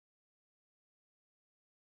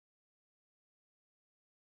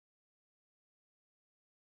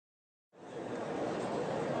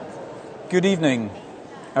Good evening,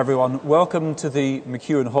 everyone. Welcome to the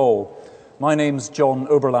McEwen Hall. My name's John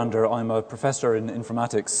Oberlander. I'm a professor in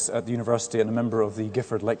informatics at the university and a member of the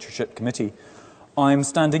Gifford Lectureship Committee. I'm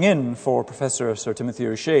standing in for Professor Sir Timothy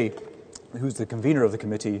O'Shea, who's the convener of the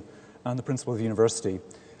committee and the principal of the university.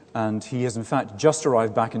 And he has, in fact, just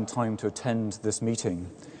arrived back in time to attend this meeting.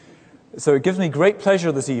 So it gives me great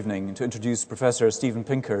pleasure this evening to introduce Professor Steven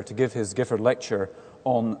Pinker to give his Gifford lecture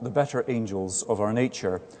on The Better Angels of Our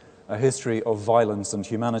Nature, a history of violence and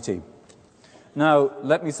humanity. Now,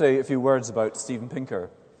 let me say a few words about Steven Pinker.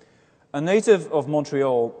 A native of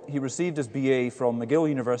Montreal, he received his BA from McGill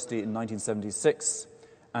University in 1976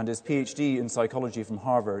 and his PhD in psychology from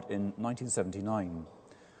Harvard in 1979.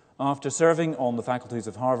 After serving on the faculties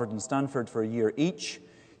of Harvard and Stanford for a year each,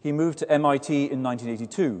 he moved to MIT in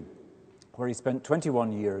 1982, where he spent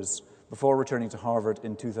 21 years before returning to Harvard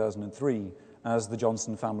in 2003 as the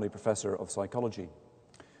Johnson Family Professor of Psychology.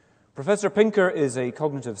 Professor Pinker is a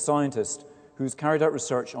cognitive scientist who's carried out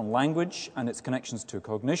research on language and its connections to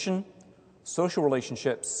cognition, social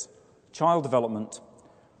relationships, child development,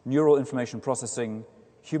 neural information processing,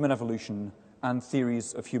 human evolution, and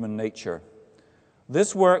theories of human nature.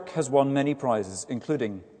 This work has won many prizes,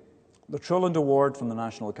 including the Trulland Award from the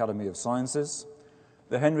National Academy of Sciences,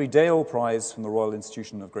 the Henry Dale Prize from the Royal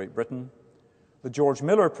Institution of Great Britain, the George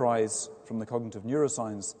Miller Prize from the Cognitive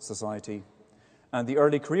Neuroscience Society, and the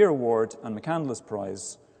Early Career Award and McCandless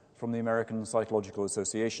Prize from the American Psychological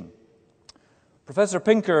Association. Professor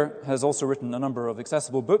Pinker has also written a number of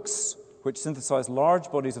accessible books which synthesize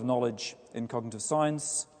large bodies of knowledge in cognitive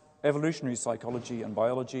science, evolutionary psychology and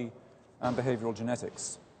biology, and behavioral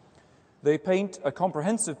genetics. They paint a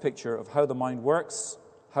comprehensive picture of how the mind works,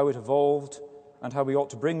 how it evolved, and how we ought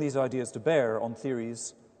to bring these ideas to bear on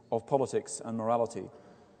theories of politics and morality.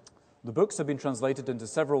 The books have been translated into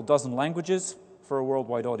several dozen languages for a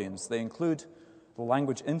worldwide audience. They include The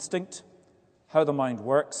Language Instinct, How the Mind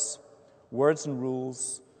Works, Words and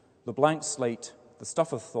Rules, The Blank Slate, The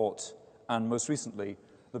Stuff of Thought, and most recently,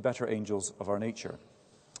 The Better Angels of Our Nature.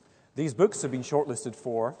 These books have been shortlisted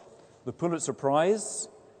for the Pulitzer Prize,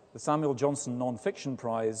 the Samuel Johnson Nonfiction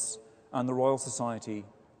Prize, and the Royal Society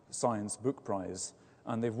Science Book Prize.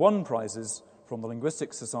 And they've won prizes from the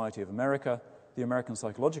Linguistic Society of America, the American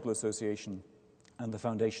Psychological Association, and the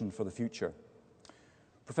Foundation for the Future.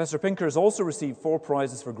 Professor Pinker has also received 4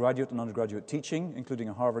 prizes for graduate and undergraduate teaching, including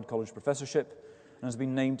a Harvard College professorship, and has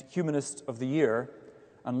been named Humanist of the Year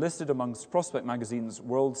and listed amongst Prospect Magazine's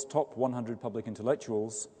World's Top 100 Public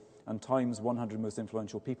Intellectuals and Time's 100 Most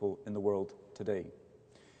Influential People in the World Today.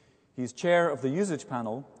 He is chair of the usage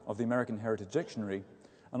panel of the American Heritage Dictionary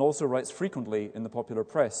and also writes frequently in the popular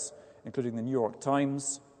press, including the New York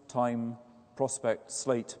Times, Time, Prospect,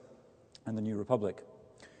 Slate, and the New Republic.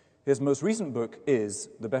 His most recent book is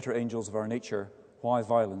The Better Angels of Our Nature, Why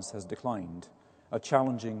Violence Has Declined, a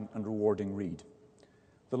challenging and rewarding read.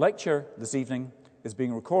 The lecture this evening is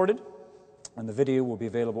being recorded, and the video will be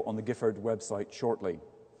available on the Gifford website shortly.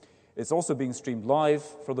 It's also being streamed live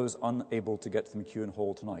for those unable to get to the McEwen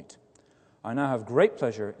Hall tonight. I now have great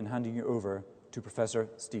pleasure in handing you over to Professor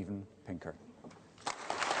Steven Pinker.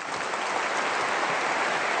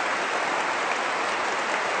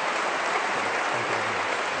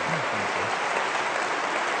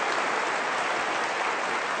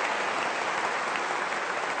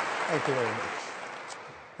 Thank you very much.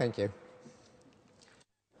 Thank you.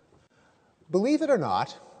 Believe it or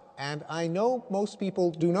not, and I know most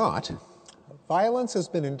people do not, violence has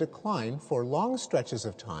been in decline for long stretches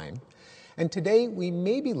of time, and today we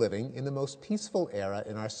may be living in the most peaceful era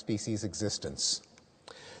in our species' existence.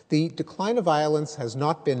 The decline of violence has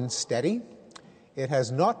not been steady, it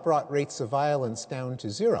has not brought rates of violence down to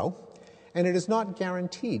zero, and it is not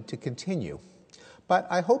guaranteed to continue. But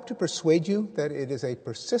I hope to persuade you that it is a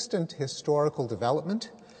persistent historical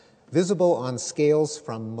development, visible on scales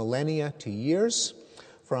from millennia to years,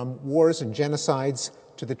 from wars and genocides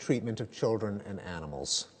to the treatment of children and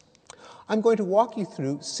animals. I'm going to walk you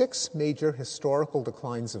through 6 major historical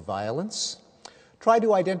declines of violence, try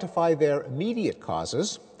to identify their immediate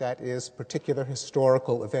causes, that is, particular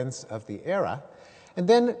historical events of the era, and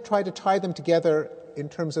then try to tie them together in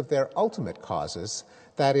terms of their ultimate causes,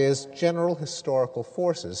 that is, general historical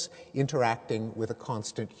forces interacting with a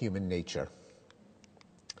constant human nature.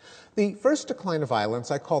 The first decline of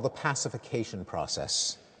violence I call the pacification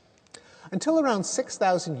process. Until around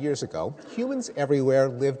 6,000 years ago, humans everywhere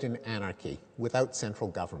lived in anarchy without central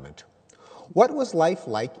government. What was life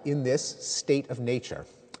like in this state of nature?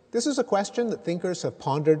 This is a question that thinkers have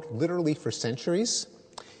pondered literally for centuries.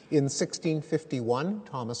 In 1651,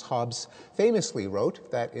 Thomas Hobbes famously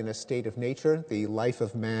wrote that in a state of nature, the life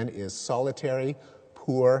of man is solitary,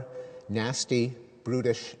 poor, nasty,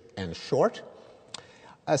 brutish, and short.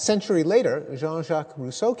 A century later, Jean-Jacques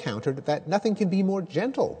Rousseau countered that nothing can be more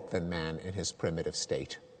gentle than man in his primitive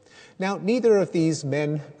state. Now, neither of these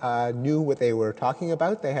men knew what they were talking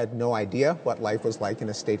about. They had no idea what life was like in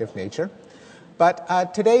a state of nature.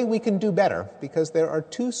 But today we can do better because there are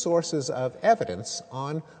two sources of evidence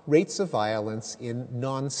on rates of violence in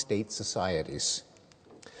non-state societies.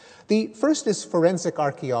 The first is forensic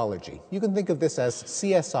archaeology. You can think of this as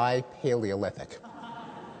CSI Paleolithic.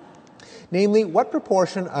 Namely, what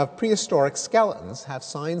proportion of prehistoric skeletons have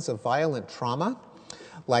signs of violent trauma,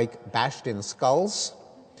 like bashed-in skulls,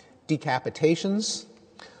 decapitations,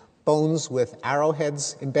 bones with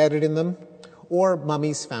arrowheads embedded in them, or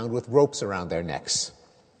mummies found with ropes around their necks.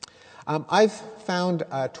 I've found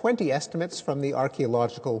 20 estimates from the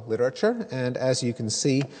archaeological literature, and as you can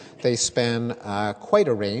see, they span quite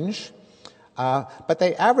a range, but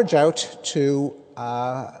they average out to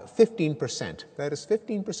 15%. That is,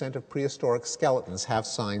 15% of prehistoric skeletons have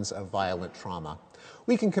signs of violent trauma.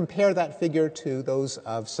 We can compare that figure to those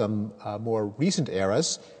of some more recent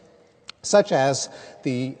eras, such as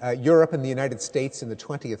the Europe and the United States in the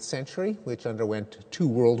 20th century, which underwent 2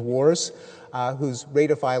 world wars, whose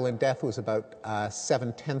rate of violent death was about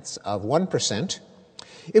 0.7%.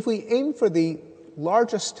 If we aim for the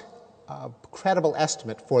largest credible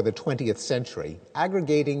estimate for the 20th century,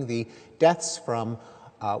 aggregating the deaths from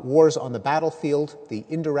wars on the battlefield, the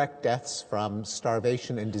indirect deaths from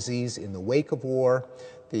starvation and disease in the wake of war,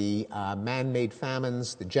 the man-made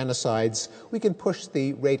famines, the genocides, we can push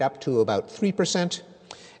the rate up to about 3%.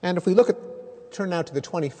 And if we turn now to the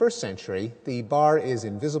 21st century, the bar is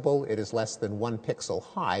invisible. It is less than 1 pixel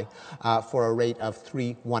high for a rate of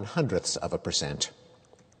 0.03%.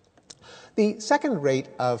 The second way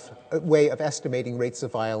of estimating rates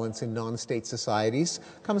of violence in non-state societies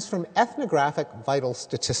comes from ethnographic vital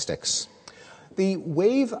statistics. The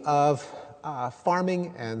wave of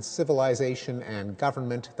farming and civilization and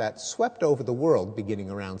government that swept over the world beginning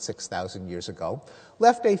around 6,000 years ago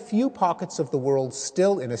left a few pockets of the world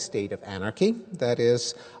still in a state of anarchy, that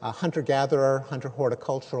is, hunter-gatherer,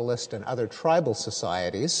 hunter-horticulturalist, and other tribal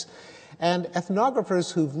societies. And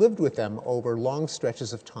ethnographers who've lived with them over long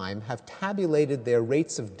stretches of time have tabulated their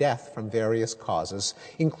rates of death from various causes,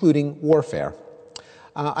 including warfare.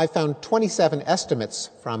 I found 27 estimates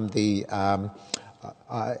from the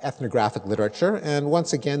ethnographic literature, and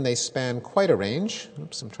once again they span quite a range.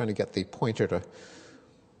 Oops, I'm trying to get the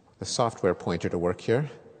software pointer to work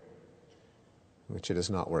here, which it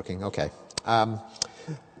is not working. Okay.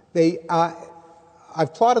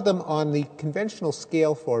 I've plotted them on the conventional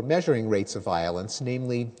scale for measuring rates of violence,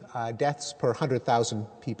 namely deaths per 100,000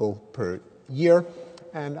 people per year.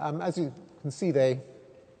 And as you can see, as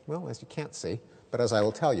you can't see, but as I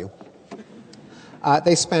will tell you,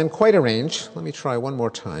 they span quite a range. Let me try one more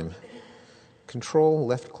time. Control,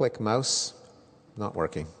 left-click mouse, not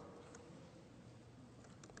working.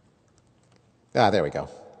 There we go.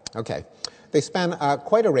 Okay. They span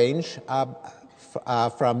quite a range.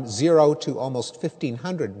 From 0 to almost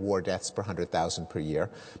 1,500 war deaths per 100,000 per year,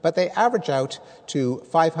 but they average out to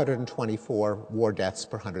 524 war deaths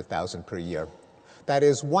per 100,000 per year. That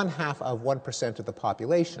is, 0.5% of the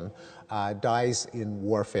population dies in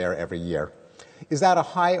warfare every year. Is that a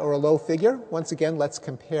high or a low figure? Once again, let's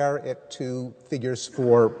compare it to figures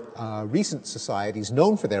for recent societies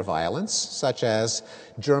known for their violence, such as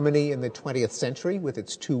Germany in the 20th century with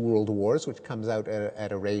its 2 world wars, which comes out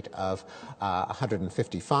at a rate of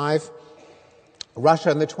 155.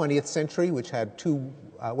 Russia in the 20th century, which had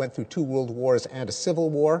went through 2 world wars and a civil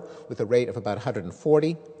war with a rate of about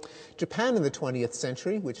 140. Japan in the 20th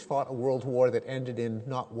century, which fought a world war that ended in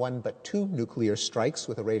not 1 but 2 nuclear strikes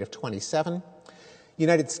with a rate of 27.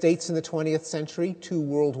 United States in the 20th century, 2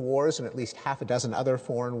 world wars and at least half a dozen other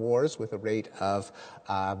foreign wars with a rate of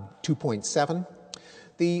 2.7.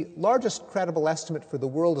 The largest credible estimate for the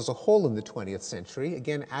world as a whole in the 20th century,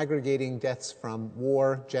 again aggregating deaths from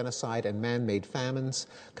war, genocide, and man-made famines,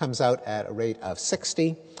 comes out at a rate of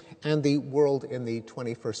 60. And the world in the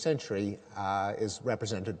 21st century is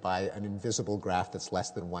represented by an invisible graph that's less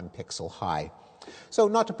than 1 pixel high. So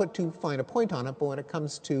not to put too fine a point on it, but when it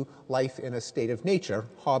comes to life in a state of nature,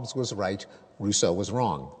 Hobbes was right, Rousseau was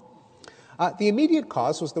wrong. The immediate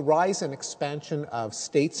cause was the rise and expansion of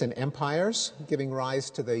states and empires, giving rise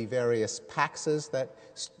to the various paxes that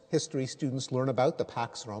history students learn about, the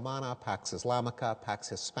Pax Romana, Pax Islamica, Pax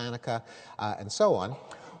Hispanica, and so on.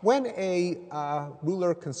 When a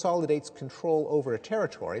ruler consolidates control over a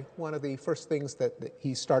territory, one of the first things that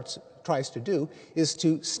he tries to do is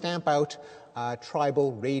to stamp out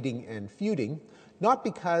tribal raiding and feuding, not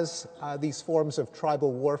because these forms of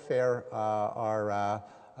tribal warfare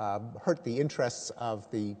hurt the interests of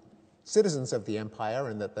the citizens of the empire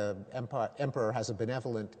and that the emperor has a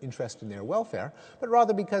benevolent interest in their welfare, but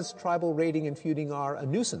rather because tribal raiding and feuding are a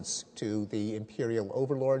nuisance to the imperial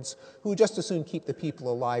overlords who would just as soon keep the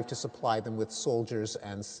people alive to supply them with soldiers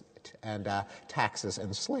and taxes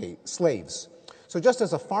and slaves. So just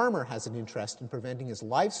as a farmer has an interest in preventing his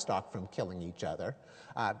livestock from killing each other,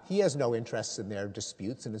 he has no interest in their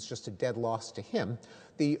disputes, and it's just a dead loss to him.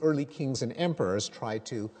 The early kings and emperors tried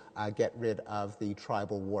to get rid of the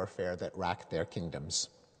tribal warfare that racked their kingdoms.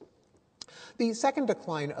 The second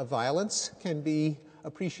decline of violence can be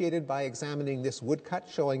appreciated by examining this woodcut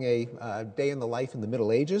showing a day in the life in the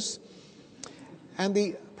Middle Ages. And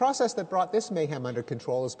the process that brought this mayhem under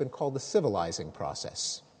control has been called the civilizing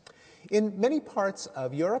process. In many parts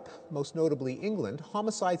of Europe, most notably England,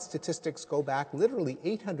 homicide statistics go back literally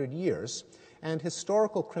 800 years, and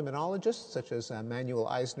historical criminologists, such as Manuel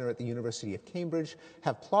Eisner at the University of Cambridge,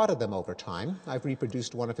 have plotted them over time. I've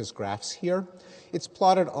reproduced one of his graphs here. It's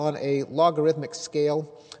plotted on a logarithmic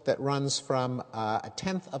scale that runs from a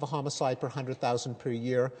tenth of a homicide per 100,000 per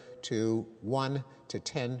year to 1 to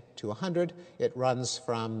 10 to 100. It runs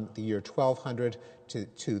from the year 1200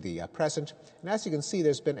 to the present. And as you can see,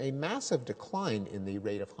 there's been a massive decline in the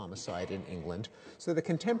rate of homicide in England, so that a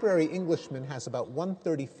contemporary Englishman has about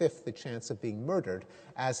 1/35 the chance of being murdered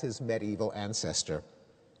as his medieval ancestor.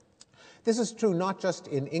 This is true not just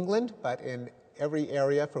in England, but in every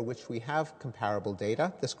area for which we have comparable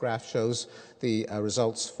data. This graph shows the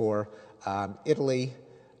results for Italy,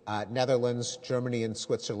 Netherlands, Germany and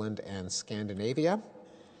Switzerland, and Scandinavia.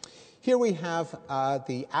 Here we have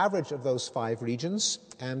the average of those 5 regions,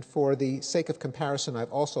 and for the sake of comparison,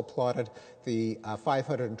 I've also plotted the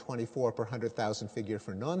 524 per 100,000 figure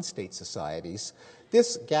for non-state societies.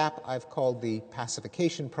 This gap I've called the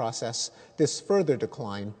pacification process, this further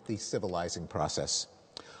decline, the civilizing process.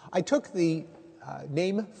 I took the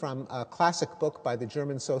name from a classic book by the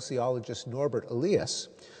German sociologist Norbert Elias,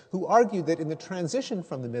 who argued that in the transition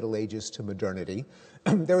from the Middle Ages to modernity,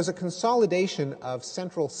 there was a consolidation of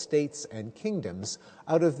central states and kingdoms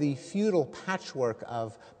out of the feudal patchwork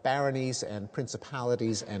of baronies and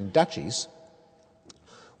principalities and duchies.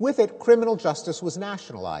 With it, criminal justice was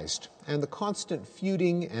nationalized, and the constant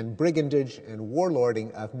feuding and brigandage and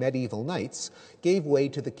warlording of medieval knights gave way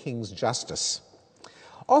to the king's justice.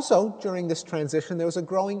 Also, during this transition, there was a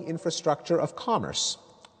growing infrastructure of commerce.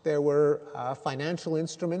 There were financial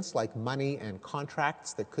instruments like money and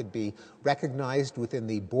contracts that could be recognized within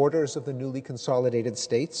the borders of the newly consolidated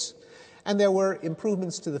states. And there were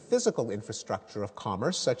improvements to the physical infrastructure of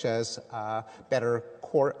commerce, such as better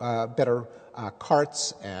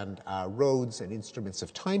carts and roads and instruments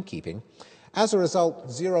of timekeeping. As a result,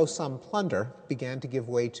 zero-sum plunder began to give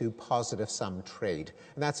way to positive-sum trade.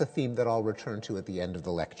 And that's a theme that I'll return to at the end of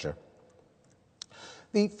the lecture.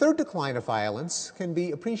 The third decline of violence can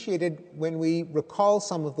be appreciated when we recall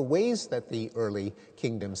some of the ways that the early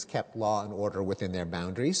kingdoms kept law and order within their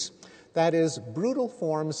boundaries. That is, brutal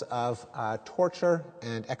forms of torture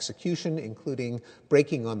and execution, including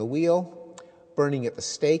breaking on the wheel, burning at the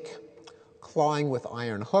stake, clawing with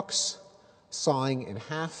iron hooks, sawing in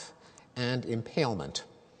half, and impalement.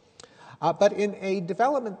 But in a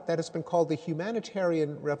development that has been called the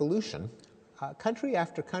humanitarian revolution, country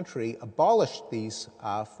after country abolished these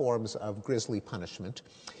forms of grisly punishment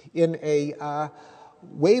in a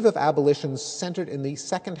wave of abolitions centered in the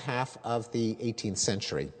second half of the 18th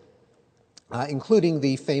century, including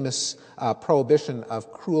the famous prohibition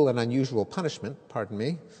of cruel and unusual punishment. Pardon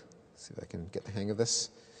me. Let's see if I can get the hang of this.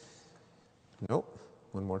 Nope.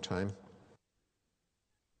 One more time.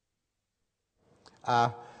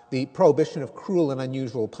 The prohibition of cruel and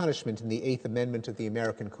unusual punishment in the Eighth Amendment of the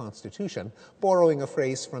American Constitution, borrowing a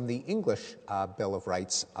phrase from the English Bill of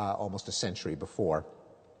Rights almost a century before.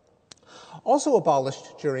 Also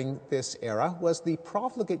abolished during this era was the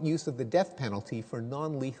profligate use of the death penalty for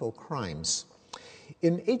non-lethal crimes.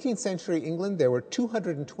 In 18th century England, there were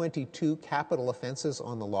 222 capital offenses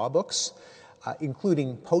on the law books,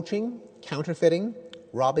 including poaching, counterfeiting,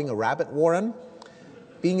 robbing a rabbit warren,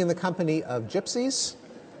 being in the company of gypsies,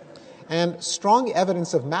 and strong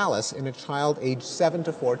evidence of malice in a child aged 7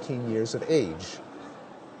 to 14 years of age.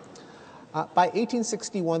 By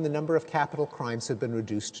 1861, the number of capital crimes had been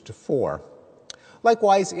reduced to 4.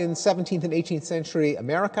 Likewise, in 17th and 18th century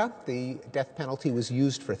America, the death penalty was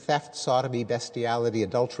used for theft, sodomy, bestiality,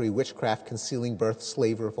 adultery, witchcraft, concealing birth,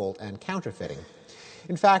 slave revolt, and counterfeiting.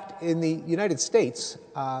 In fact, in the United States,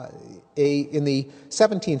 in the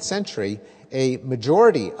 17th century, a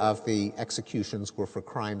majority of the executions were for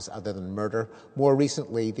crimes other than murder. More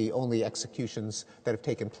recently, the only executions that have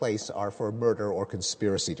taken place are for murder or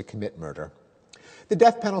conspiracy to commit murder. The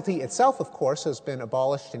death penalty itself, of course, has been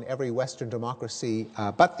abolished in every Western democracy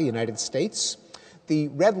but the United States. The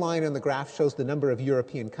red line on the graph shows the number of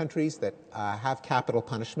European countries that have capital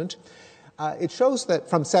punishment. It shows that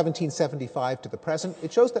from 1775 to the present,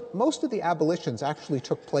 it shows that most of the abolitions actually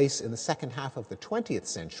took place in the second half of the 20th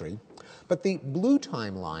century. But the blue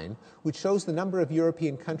timeline, which shows the number of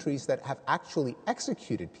European countries that have actually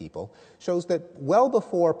executed people, shows that well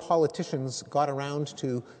before politicians got around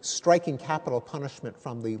to striking capital punishment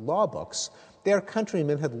from the law books, their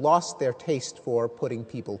countrymen had lost their taste for putting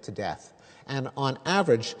people to death. And on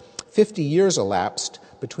average, 50 years elapsed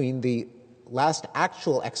between the last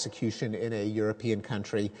actual execution in a European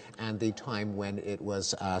country and the time when it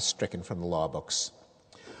was stricken from the law books.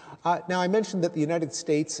 Now, I mentioned that the United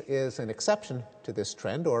States is an exception to this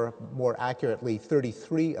trend, or more accurately,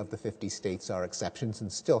 33 of the 50 states are exceptions in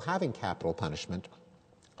still having capital punishment.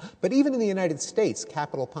 But even in the United States,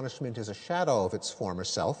 capital punishment is a shadow of its former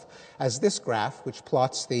self, as this graph, which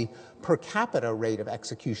plots the per capita rate of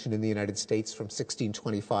execution in the United States from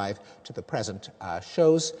 1625 to the present,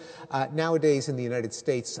 shows. Nowadays in the United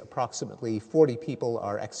States, approximately 40 people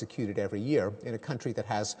are executed every year in a country that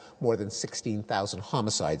has more than 16,000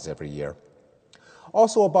 homicides every year.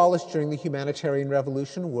 Also abolished during the Humanitarian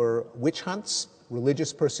Revolution were witch hunts,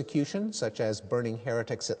 religious persecution, such as burning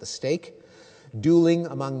heretics at the stake, dueling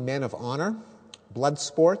among men of honor, blood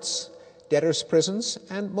sports, debtors' prisons,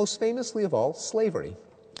 and most famously of all, slavery.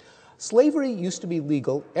 Slavery used to be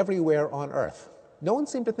legal everywhere on earth. No one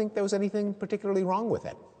seemed to think there was anything particularly wrong with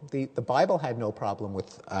it. The Bible had no problem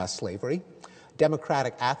with slavery.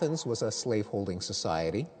 Democratic Athens was a slaveholding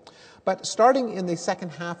society. But starting in the second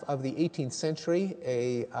half of the 18th century,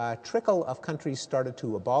 a trickle of countries started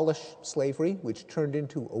to abolish slavery, which turned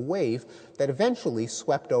into a wave that eventually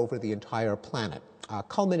swept over the entire planet,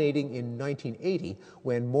 culminating in 1980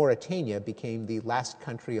 when Mauritania became the last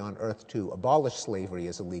country on earth to abolish slavery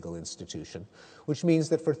as a legal institution, which means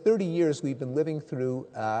that for 30 years we've been living through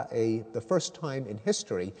the first time in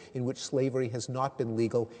history in which slavery has not been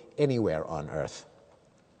legal anywhere on earth.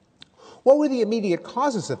 What were the immediate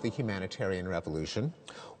causes of the humanitarian revolution?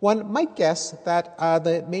 One might guess that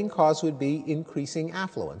the main cause would be increasing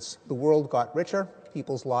affluence. The world got richer,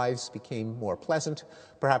 people's lives became more pleasant,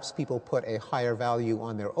 perhaps people put a higher value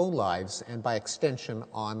on their own lives and by extension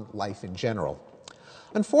on life in general.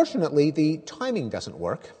 Unfortunately, the timing doesn't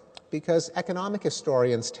work because economic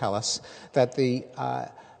historians tell us that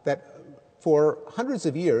that for hundreds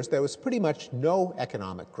of years, there was pretty much no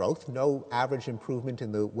economic growth, no average improvement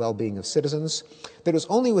in the well-being of citizens. That was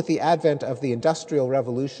only with the advent of the Industrial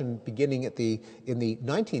Revolution beginning in the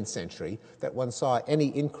 19th century that one saw any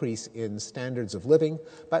increase in standards of living.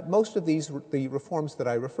 But most of the reforms that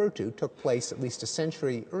I refer to took place at least a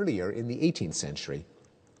century earlier in the 18th century.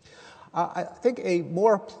 I think a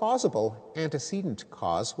more plausible antecedent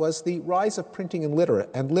cause was the rise of printing and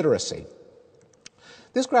literacy.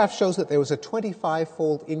 This graph shows that there was a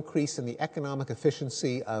 25-fold increase in the economic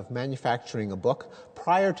efficiency of manufacturing a book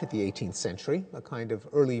prior to the 18th century, a kind of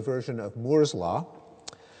early version of Moore's Law.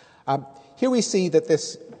 Here we see that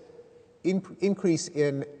this increase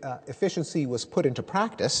in efficiency was put into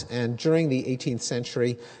practice, and during the 18th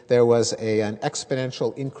century there was an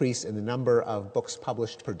exponential increase in the number of books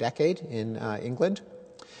published per decade in England.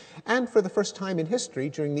 And for the first time in history,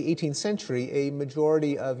 during the 18th century, a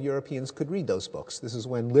majority of Europeans could read those books. This is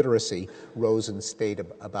when literacy rose and stayed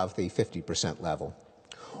above the 50% level.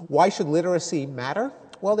 Why should literacy matter?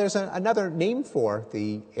 Well, there's another name for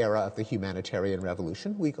the era of the humanitarian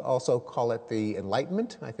revolution. We also call it the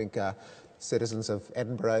Enlightenment. I think citizens of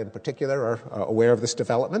Edinburgh in particular are aware of this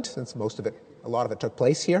development, since a lot of it took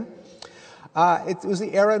place here. It was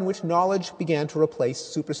the era in which knowledge began to replace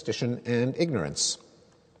superstition and ignorance.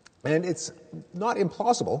 And it's not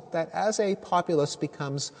implausible that as a populace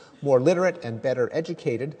becomes more literate and better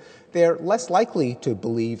educated, they're less likely to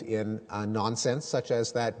believe in nonsense such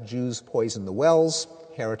as that Jews poison the wells,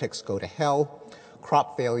 heretics go to hell,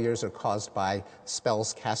 crop failures are caused by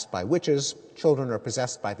spells cast by witches, children are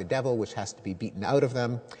possessed by the devil, which has to be beaten out of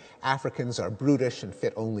them, Africans are brutish and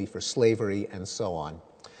fit only for slavery, and so on.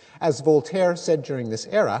 As Voltaire said during this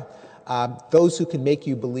era, those who can make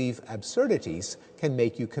you believe absurdities can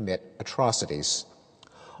make you commit atrocities.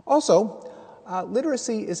 Also,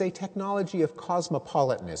 literacy is a technology of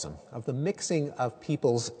cosmopolitanism, of the mixing of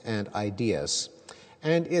peoples and ideas.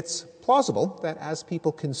 And it's plausible that as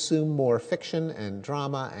people consume more fiction and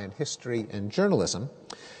drama and history and journalism,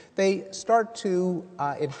 they start to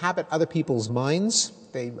inhabit other people's minds.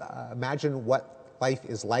 They imagine what life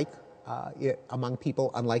is like among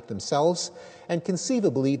people unlike themselves, and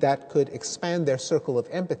conceivably that could expand their circle of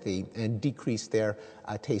empathy and decrease their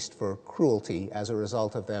taste for cruelty as a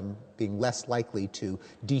result of them being less likely to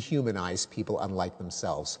dehumanize people unlike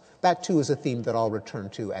themselves. That too is a theme that I'll return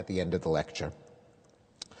to at the end of the lecture.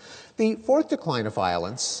 The fourth decline of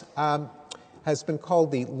violence has been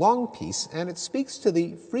called the long peace, and it speaks to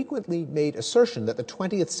the frequently made assertion that the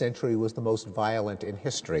 20th century was the most violent in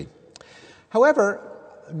history. However,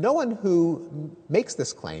 no one who makes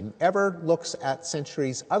this claim ever looks at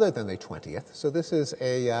centuries other than the 20th, so this is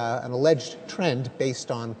an alleged trend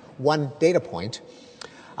based on one data point,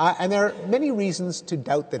 and there are many reasons to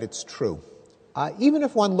doubt that it's true. Even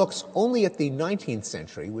if one looks only at the 19th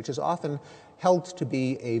century, which is often held to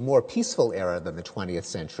be a more peaceful era than the 20th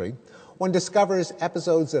century, one discovers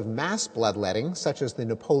episodes of mass bloodletting, such as the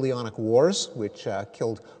Napoleonic Wars, which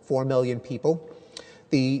killed 4 million people,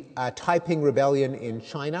 the Taiping Rebellion in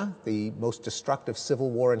China, the most destructive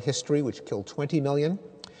civil war in history, which killed 20 million,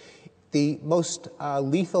 the most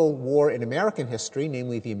lethal war in American history,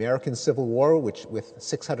 namely the American Civil War, with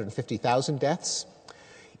 650,000 deaths.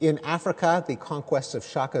 In Africa, the conquests of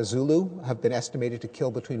Shaka Zulu have been estimated to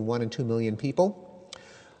kill between 1 and 2 million people.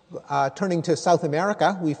 Turning to South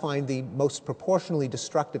America, we find the most proportionally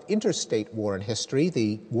destructive interstate war in history,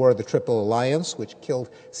 the War of the Triple Alliance, which killed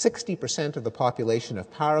 60% of the population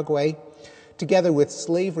of Paraguay, together with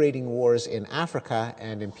slave-raiding wars in Africa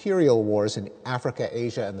and imperial wars in Africa,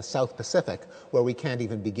 Asia, and the South Pacific, where we can't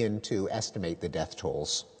even begin to estimate the death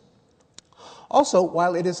tolls. Also,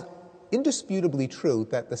 while it is indisputably true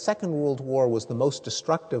that the Second World War was the most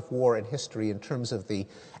destructive war in history in terms of the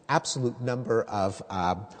absolute number of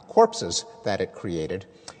corpses that it created,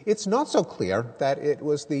 it's not so clear that it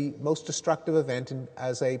was the most destructive event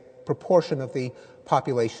as a proportion of the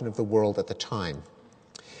population of the world at the time.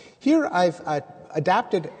 Here I've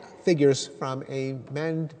adapted figures from a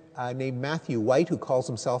man named Matthew White, who calls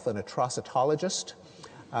himself an atrocitologist.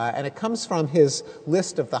 And it comes from his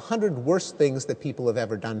list of the 100 worst things that people have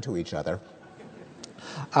ever done to each other.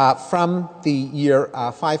 From the year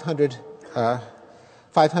 500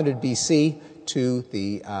 BC to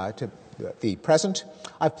the present,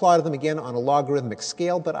 I've plotted them again on a logarithmic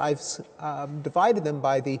scale, but I've divided them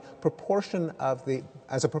by the proportion of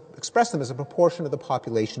expressed them as a proportion of the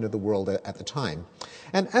population of the world at the time.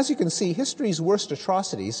 And as you can see, history's worst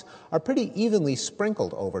atrocities are pretty evenly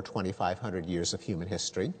sprinkled over 2,500 years of human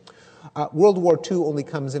history. World War II only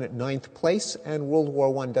comes in at 9th place, and World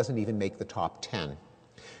War I doesn't even make the top 10.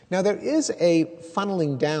 Now, there is a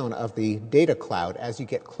funneling down of the data cloud as you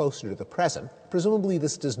get closer to the present. Presumably,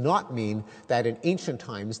 this does not mean that in ancient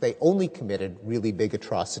times they only committed really big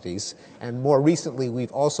atrocities, and more recently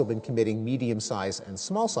we've also been committing medium-sized and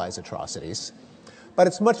small-sized atrocities. But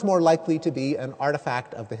it's much more likely to be an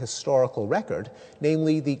artifact of the historical record,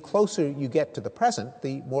 namely, the closer you get to the present,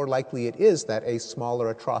 the more likely it is that a smaller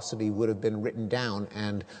atrocity would have been written down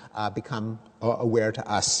and become aware to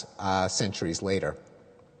us centuries later.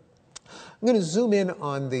 I'm going to zoom in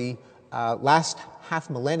on the last half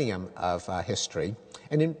millennium of history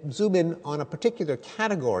and zoom in on a particular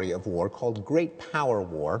category of war called Great Power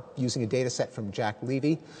War, using a data set from Jack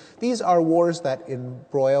Levy. These are wars that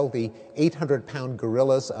embroil the 800-pound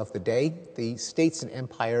gorillas of the day, the states and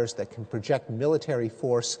empires that can project military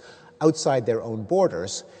force outside their own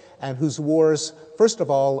borders, and whose wars, first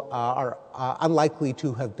of all, are unlikely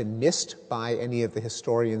to have been missed by any of the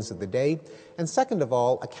historians of the day, and second of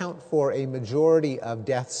all, account for a majority of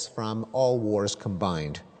deaths from all wars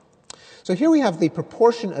combined. So here we have the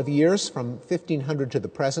proportion of years from 1500 to the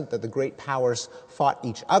present that the great powers fought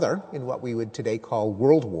each other in what we would today call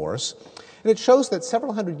world wars. And it shows that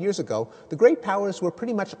several hundred years ago, the great powers were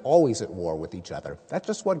pretty much always at war with each other. That's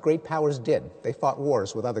just what great powers did. They fought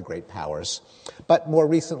wars with other great powers. But more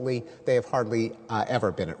recently, they have hardly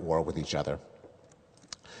ever been at war with each other.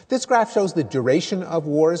 This graph shows the duration of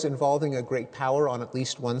wars involving a great power on at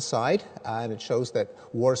least one side, and it shows that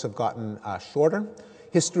wars have gotten shorter.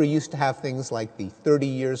 History used to have things like the 30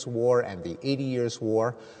 Years' War and the 80 Years'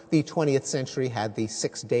 War. The 20th century had the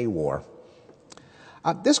Six-Day War.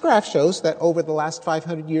 This graph shows that over the last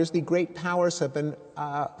 500 years, the great powers have been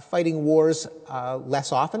fighting wars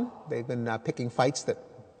less often. They've been picking fights that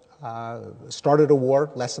started a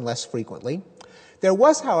war less and less frequently. There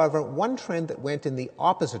was, however, one trend that went in the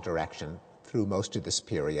opposite direction through most of this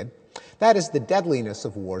period. That is the deadliness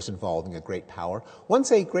of wars involving a great power.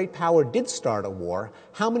 Once a great power did start a war,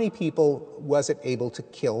 how many people was it able to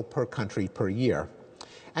kill per country per year?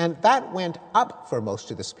 And that went up for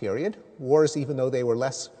most of this period. Wars, even though they were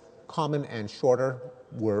less common and shorter,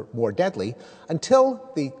 were more deadly,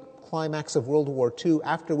 until the climax of World War II,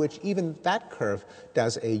 after which even that curve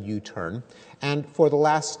does a U-turn. And for the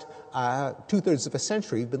last two-thirds of a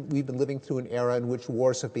century, we've been living through an era in which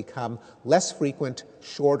wars have become less frequent,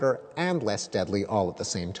 shorter, and less deadly all at the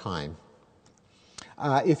same time.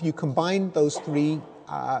 If you combine those three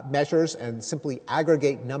measures and simply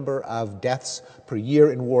aggregate number of deaths per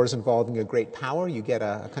year in wars involving a great power, you get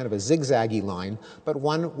a kind of a zigzaggy line, but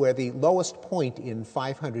one where the lowest point in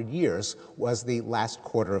 500 years was the last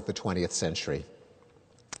quarter of the 20th century,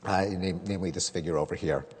 namely this figure over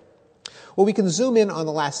here. Well, we can zoom in on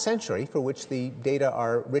the last century, for which the data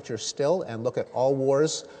are richer still, and look at all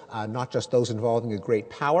wars, not just those involving a great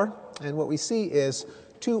power. And what we see is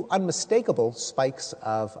two unmistakable spikes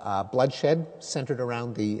of bloodshed centered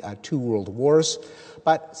around the two world wars.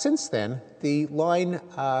 But since then, the line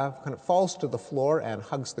kind of falls to the floor and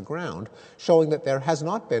hugs the ground, showing that there has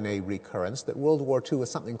not been a recurrence, that World War II is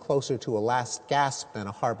something closer to a last gasp than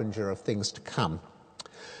a harbinger of things to come.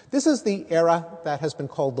 This is the era that has been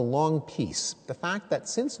called the Long Peace, the fact that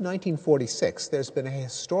since 1946 there's been a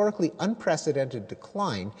historically unprecedented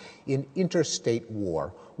decline in interstate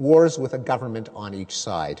war, wars with a government on each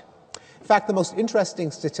side. In fact, the most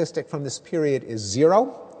interesting statistic from this period is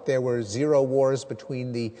zero. There were 0 wars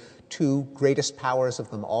between the two greatest powers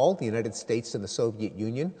of them all, the United States and the Soviet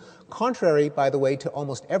Union, contrary, by the way, to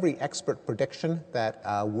almost every expert prediction that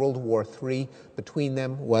World War III between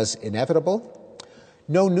them was inevitable.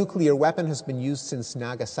 No nuclear weapon has been used since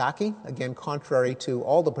Nagasaki, again, contrary to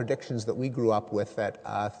all the predictions that we grew up with that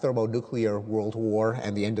thermonuclear world war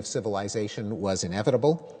and the end of civilization was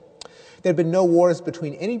inevitable. There have been no wars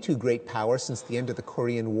between any two great powers since the end of the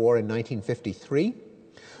Korean War in 1953.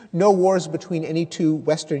 No wars between any two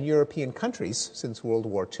Western European countries since World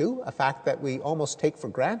War II, a fact that we almost take for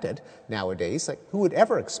granted nowadays. Like, who would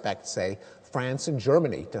ever expect, say, France and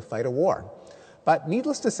Germany to fight a war? But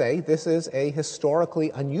needless to say, this is a historically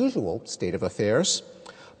unusual state of affairs.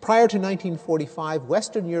 Prior to 1945,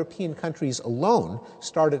 Western European countries alone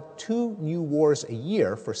started 2 new wars a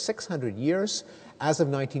year for 600 years. As of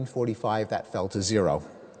 1945, that fell to 0.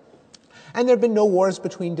 And there have been no wars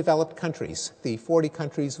between developed countries. The 40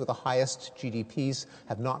 countries with the highest GDPs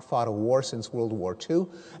have not fought a war since World War II.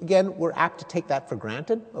 Again, we're apt to take that for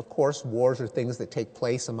granted. Of course, wars are things that take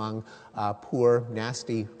place among poor,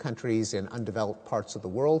 nasty countries in undeveloped parts of the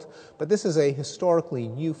world. But this is a historically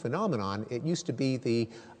new phenomenon. It used to be the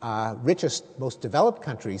richest, most developed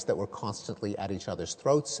countries that were constantly at each other's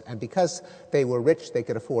throats. And because they were rich, they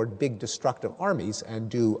could afford big destructive armies and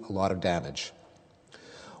do a lot of damage.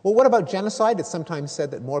 Well, what about genocide? It's sometimes said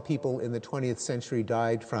that more people in the 20th century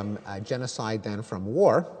died from genocide than from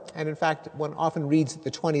war. And in fact, one often reads that the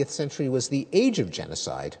 20th century was the age of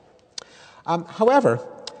genocide. However,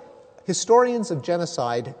 historians of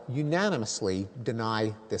genocide unanimously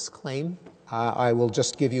deny this claim. I will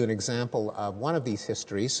just give you an example of one of these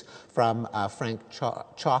histories from Frank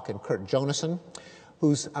Chalk and Kurt Jonassen,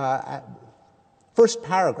 whose first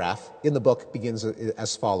paragraph in the book begins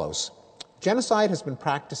as follows. Genocide has been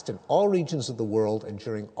practiced in all regions of the world and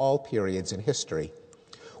during all periods in history.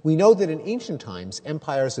 We know that in ancient times,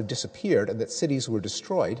 empires have disappeared and that cities were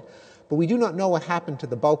destroyed, but we do not know what happened to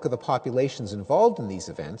the bulk of the populations involved in these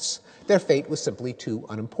events. Their fate was simply too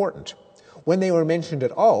unimportant. When they were mentioned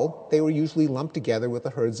at all, they were usually lumped together with the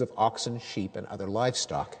herds of oxen, sheep, and other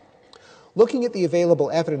livestock. Looking at the available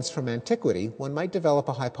evidence from antiquity, one might develop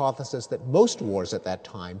a hypothesis that most wars at that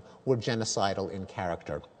time were genocidal in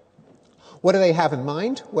character. What do they have in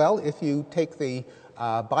mind? Well, if you take the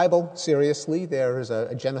Bible seriously, there is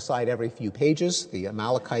a genocide every few pages, the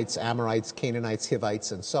Amalekites, Amorites, Canaanites,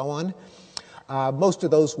 Hivites, and so on. Most of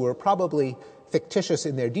those were probably fictitious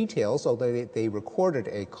in their details, although they recorded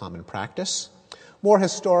a common practice. More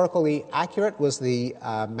historically accurate was the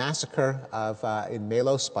massacre in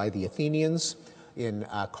Melos by the Athenians, in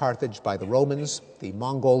Carthage by the Romans, the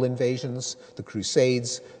Mongol invasions, the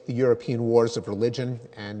Crusades, the European wars of religion,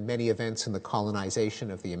 and many events in the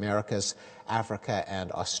colonization of the Americas, Africa,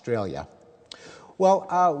 and Australia. Well,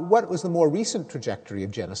 what was the more recent trajectory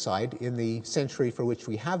of genocide in the century for which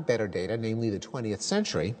we have better data, namely the 20th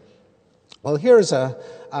century? Well, here's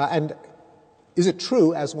and is it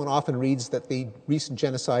true, as one often reads, that the recent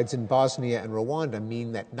genocides in Bosnia and Rwanda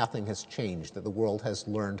mean that nothing has changed, that the world has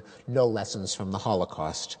learned no lessons from the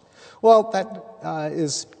Holocaust? Well, that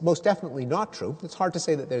is most definitely not true. It's hard to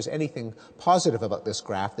say that there's anything positive about this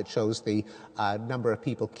graph that shows the number of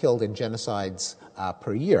people killed in genocides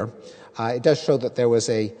per year. It does show that there was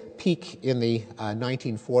a peak in the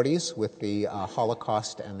 1940s with the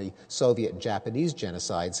Holocaust and the Soviet and Japanese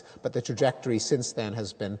genocides, but the trajectory since then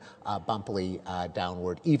has been bumpily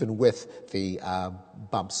downward, even with the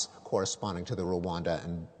bumps corresponding to the Rwanda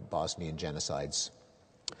and Bosnian genocides.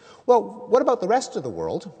 Well, what about the rest of the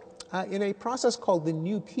world? In a process called the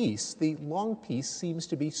New Peace, the long peace seems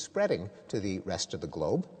to be spreading to the rest of the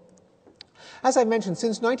globe. As I mentioned,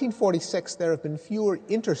 since 1946, there have been fewer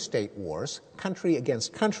interstate wars, country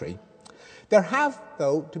against country. There have,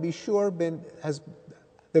 though, to be sure, has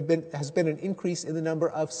been an increase in the number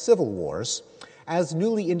of civil wars, as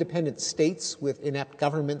newly independent states with inept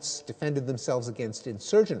governments defended themselves against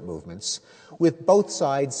insurgent movements, with both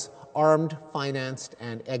sides armed, financed,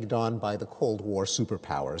 and egged on by the Cold War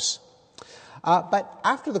superpowers. But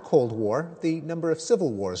after the Cold War, the number of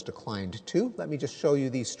civil wars declined too. Let me just show you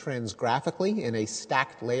these trends graphically in a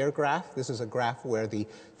stacked layer graph. This is a graph where the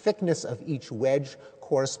thickness of each wedge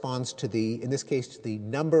corresponds to in this case, to the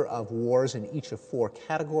number of wars in each of 4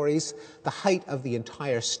 categories. The height of the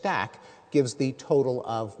entire stack gives the total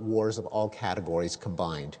of wars of all categories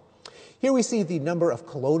combined. Here we see the number of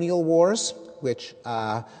colonial wars, which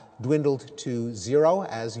dwindled to 0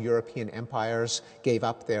 as European empires gave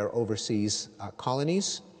up their overseas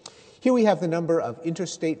colonies. Here we have the number of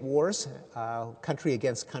interstate wars, country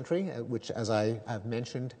against country, which, as I have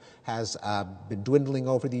mentioned, has been dwindling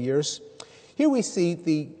over the years. Here we see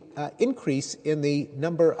the increase in the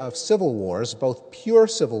number of civil wars, both pure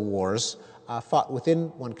civil wars fought within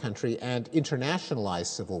one country and internationalized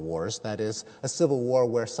civil wars, that is, a civil war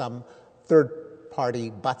where some third party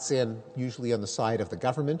butts in, usually on the side of the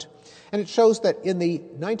government. And it shows that in the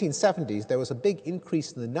 1970s, there was a big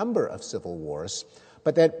increase in the number of civil wars,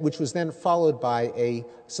 but which was then followed by a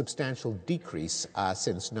substantial decrease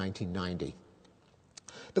since 1990.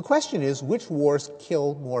 The question is, which wars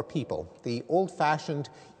kill more people, the old-fashioned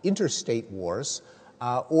interstate wars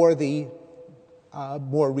or the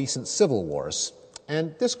more recent civil wars?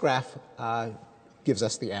 And this graph gives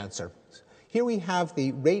us the answer. Here we have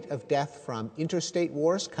the rate of death from interstate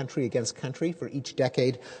wars, country against country, for each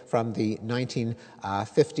decade from the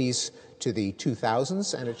 1950s to the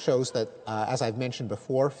 2000s, and it shows that, as I've mentioned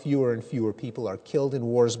before, fewer and fewer people are killed in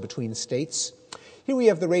wars between states. Here we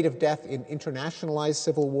have the rate of death in internationalized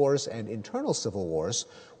civil wars and internal civil wars,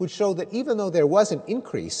 which show that even though there was an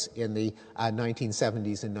increase in the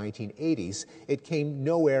 1970s and 1980s, it came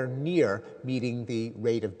nowhere near meeting the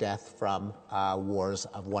rate of death from wars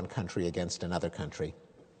of one country against another country.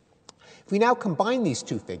 If we now combine these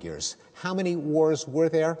two figures, how many wars were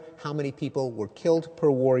there, how many people were killed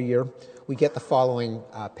per war year, we get the following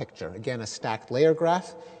picture. Again, a stacked layer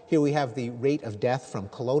graph. Here we have the rate of death from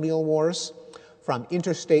colonial wars, from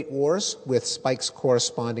interstate wars, with spikes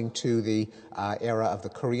corresponding to the era of the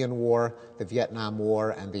Korean War, the Vietnam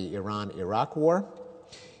War, and the Iran-Iraq War.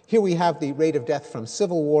 Here we have the rate of death from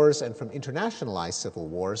civil wars and from internationalized civil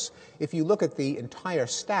wars. If you look at the entire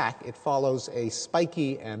stack, it follows a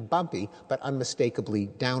spiky and bumpy, but unmistakably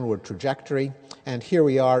downward trajectory. And here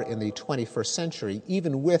we are in the 21st century,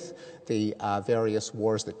 even with the various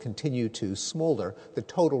wars that continue to smolder, the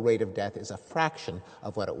total rate of death is a fraction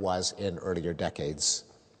of what it was in earlier decades.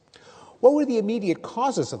 What were the immediate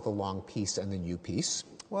causes of the long peace and the new peace?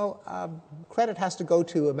 Well, credit has to go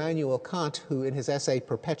to Immanuel Kant, who in his essay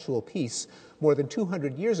Perpetual Peace, more than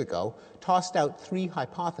 200 years ago, tossed out 3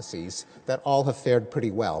 hypotheses that all have fared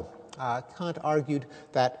pretty well. Kant argued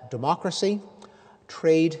that democracy,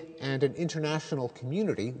 trade, and an international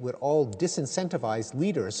community would all disincentivize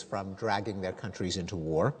leaders from dragging their countries into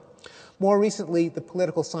war. More recently, the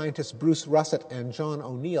political scientists Bruce Russett and John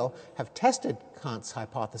O'Neill have tested Kant's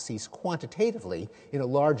hypotheses quantitatively in a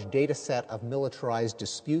large data set of militarized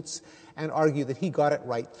disputes and argue that he got it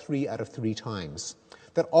right 3 out of 3 times.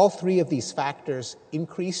 That all 3 of these factors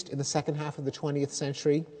increased in the second half of the 20th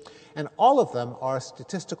century, and all of them are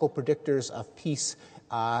statistical predictors of peace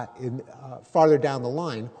farther down the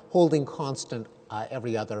line, holding constant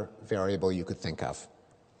every other variable you could think of.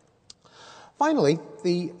 Finally,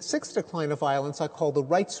 the 6th decline of violence I call the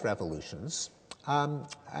rights revolutions.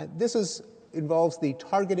 This involves the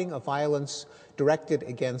targeting of violence directed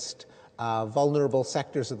against vulnerable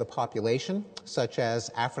sectors of the population, such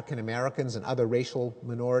as African Americans and other racial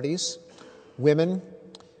minorities, women,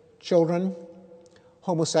 children,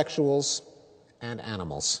 homosexuals, and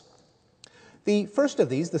animals. The first of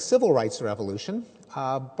these, the Civil Rights Revolution,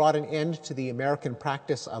 brought an end to the American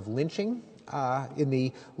practice of lynching in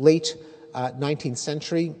the late 19th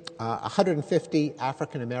century, 150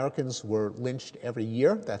 African Americans were lynched every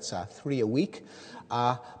year. That's 3 a week.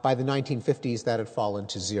 By the 1950s, that had fallen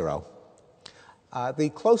to 0. The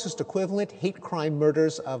closest equivalent, hate crime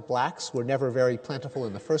murders of blacks, were never very plentiful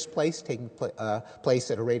in the first place, taking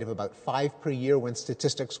place at a rate of about 5 per year when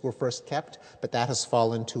statistics were first kept, but that has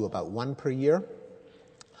fallen to about 1 per year.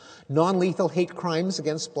 Non-lethal hate crimes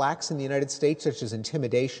against blacks in the United States, such as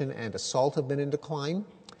intimidation and assault, have been in decline.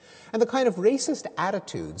 And the kind of racist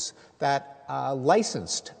attitudes that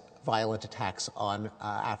licensed violent attacks on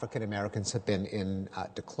African Americans have been in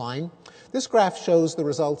decline. This graph shows the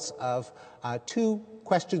results of 2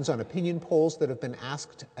 questions on opinion polls that have been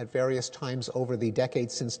asked at various times over the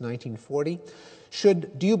decades since 1940.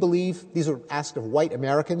 Do you believe, these are asked of white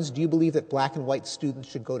Americans, do you believe that black and white students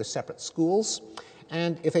should go to separate schools?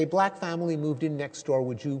 And if a black family moved in next door,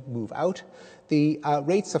 would you move out? The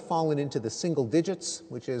rates have fallen into the single digits,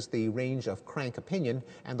 which is the range of crank opinion,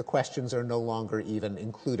 and the questions are no longer even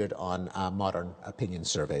included on modern opinion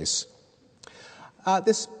surveys.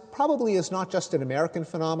 This probably is not just an American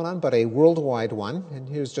phenomenon, but a worldwide one, and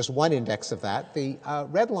here's just one index of that. The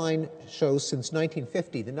red line shows since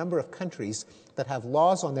 1950 the number of countries that have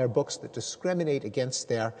laws on their books that discriminate against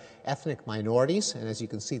their ethnic minorities, and as you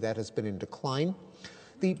can see, that has been in decline.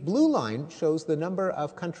 The blue line shows the number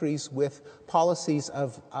of countries with policies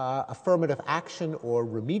of affirmative action or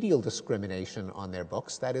remedial discrimination on their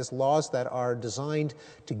books, that is, laws that are designed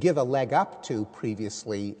to give a leg up to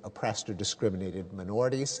previously oppressed or discriminated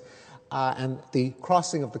minorities. And the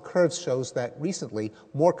crossing of the curves shows that recently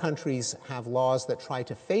more countries have laws that try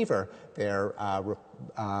to favor their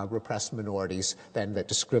repressed minorities than that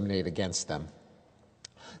discriminate against them.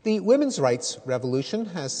 The women's rights revolution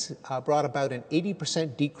has brought about an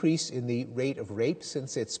 80% decrease in the rate of rape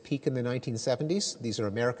since its peak in the 1970s. These are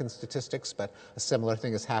American statistics, but a similar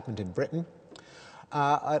thing has happened in Britain.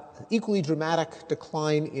 An equally dramatic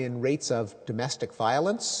decline in rates of domestic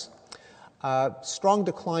violence. Strong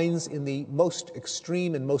declines in the most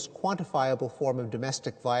extreme and most quantifiable form of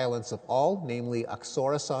domestic violence of all, namely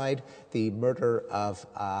uxoricide, the murder of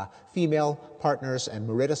female partners, and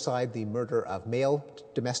mariticide, the murder of male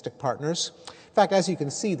domestic partners. In fact, as you can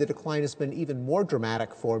see, the decline has been even more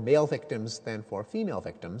dramatic for male victims than for female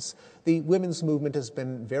victims. The women's movement has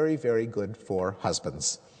been very, very good for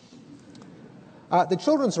husbands. The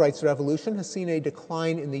children's rights revolution has seen a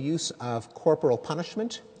decline in the use of corporal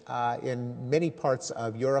punishment. In many parts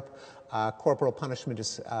of Europe, corporal punishment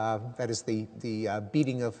is, that is the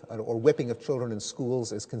beating of or whipping of children in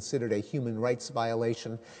schools, is considered a human rights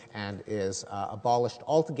violation and is abolished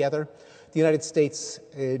altogether. The United States,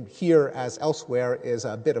 here as elsewhere, is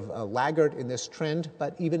a bit of a laggard in this trend,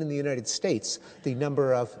 but even in the United States, the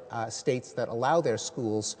number of states that allow their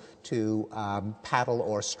schools to paddle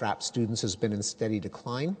or strap students has been in steady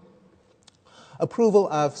decline. Approval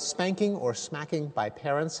of spanking or smacking by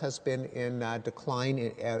parents has been in decline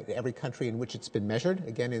in every country in which it's been measured.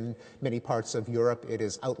 Again, in many parts of Europe, it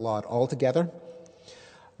is outlawed altogether.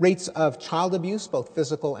 Rates of child abuse, both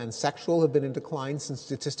physical and sexual, have been in decline since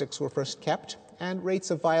statistics were first kept. And rates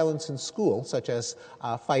of violence in school, such as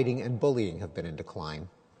fighting and bullying, have been in decline.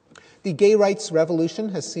 The gay rights revolution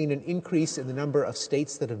has seen an increase in the number of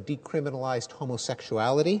states that have decriminalized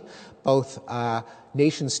homosexuality, both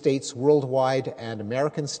nation states worldwide and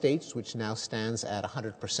American states, which now stands at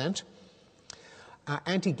 100%.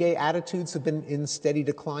 Anti-gay attitudes have been in steady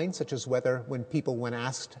decline, such as when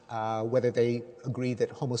asked whether they agree that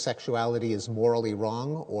homosexuality is morally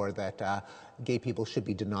wrong or that gay people should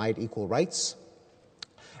be denied equal rights.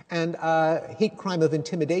 And hate crime of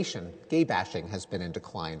intimidation, gay bashing, has been in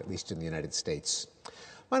decline, at least in the United States.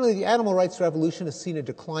 Finally, the animal rights revolution has seen a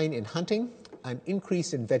decline in hunting, an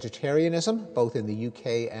increase in vegetarianism, both in the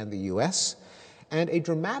UK and the US, and a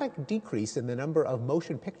dramatic decrease in the number of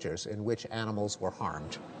motion pictures in which animals were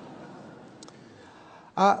harmed.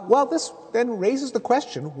 Well, this then raises the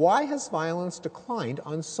question, why has violence declined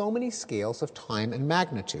on so many scales of time and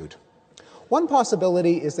magnitude? One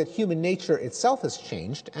possibility is that human nature itself has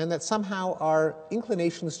changed and that somehow our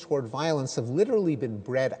inclinations toward violence have literally been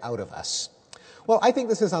bred out of us. Well, I think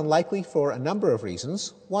this is unlikely for a number of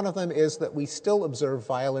reasons. One of them is that we still observe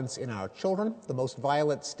violence in our children. The most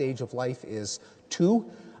violent stage of life is 2,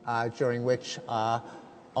 during which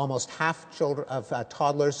almost half of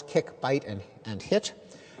toddlers kick, bite, and hit.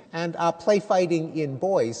 And play fighting in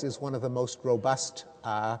boys is one of the most robust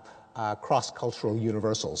cross-cultural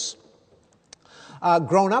universals.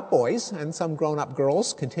 Grown-up boys and some grown-up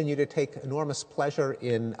girls continue to take enormous pleasure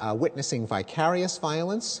in witnessing vicarious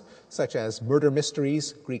violence, such as murder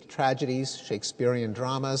mysteries, Greek tragedies, Shakespearean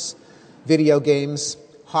dramas, video games,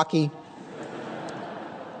 hockey,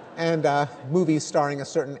 and movies starring a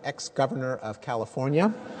certain ex-governor of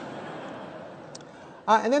California.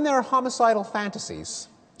 And then there are homicidal fantasies.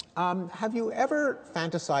 Have you ever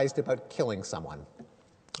fantasized about killing someone?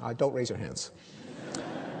 Don't raise your hands.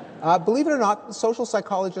 Believe it or not, social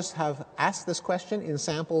psychologists have asked this question in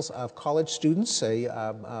samples of college students,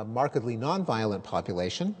 a markedly nonviolent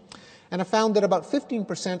population, and have found that about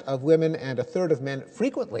 15% of women and a third of men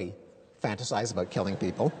frequently fantasize about killing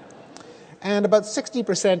people, and about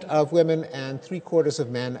 60% of women and 3/4 of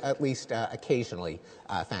men at least occasionally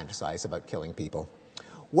fantasize about killing people.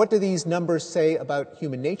 What do these numbers say about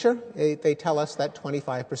human nature? They tell us that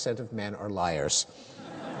 25% of men are liars.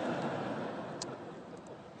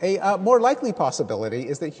 A more likely possibility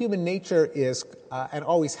is that human nature is, and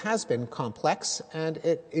always has been, complex, and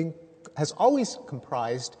it has always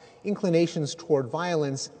comprised inclinations toward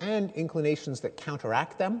violence and inclinations that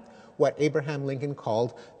counteract them, what Abraham Lincoln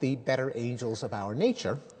called the better angels of our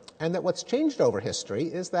nature, and that what's changed over history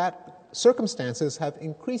is that circumstances have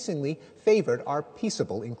increasingly favored our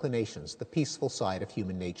peaceable inclinations, the peaceful side of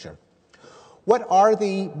human nature. What are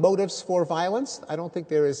the motives for violence? I don't think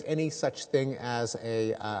there is any such thing as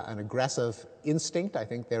an aggressive instinct. I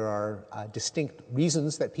think there are distinct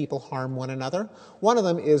reasons that people harm one another. One of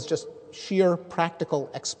them is just sheer practical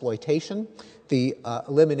exploitation, the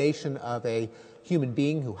elimination of a human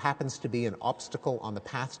being who happens to be an obstacle on the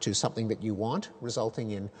path to something that you want,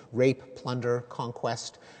 resulting in rape, plunder,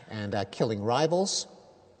 conquest, and killing rivals.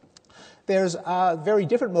 There's a very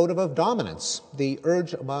different motive of dominance, the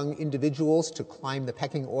urge among individuals to climb the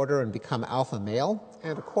pecking order and become alpha male,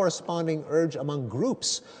 and a corresponding urge among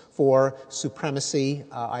groups for supremacy,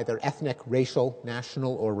 either ethnic, racial,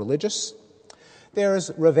 national, or religious.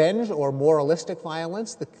 There's revenge or moralistic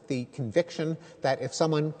violence, the conviction that if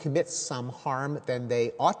someone commits some harm, then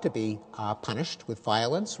they ought to be punished with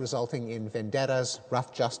violence, resulting in vendettas,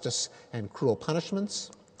 rough justice, and cruel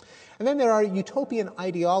punishments. And then there are utopian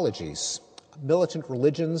ideologies, militant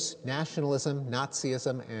religions, nationalism,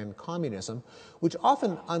 Nazism, and communism, which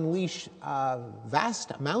often unleash vast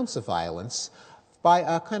amounts of violence by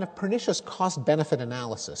a kind of pernicious cost-benefit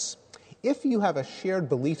analysis. If you have a shared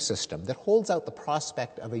belief system that holds out the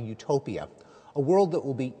prospect of a utopia, a world that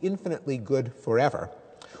will be infinitely good forever,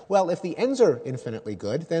 well, if the ends are infinitely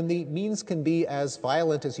good, then the means can be as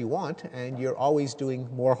violent as you want, and you're always doing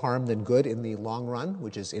more harm than good in the long run,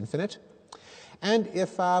 which is infinite. And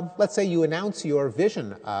if, let's say, you announce your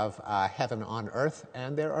vision of heaven on earth,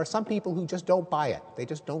 and there are some people who just don't buy it, they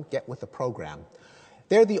just don't get with the program,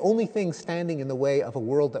 they're the only thing standing in the way of a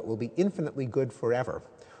world that will be infinitely good forever.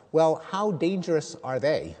 Well, how dangerous are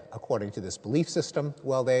they, according to this belief system?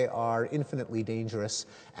 Well, they are infinitely dangerous,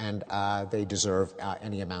 and they deserve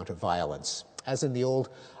any amount of violence. As in the old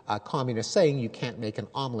communist saying, you can't make an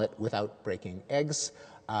omelet without breaking eggs,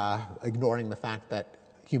 ignoring the fact that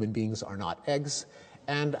human beings are not eggs,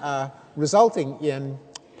 and resulting in,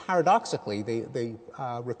 paradoxically, the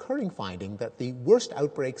recurring finding that the worst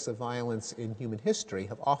outbreaks of violence in human history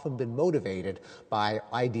have often been motivated by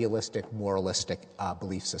idealistic, moralistic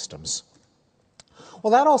belief systems.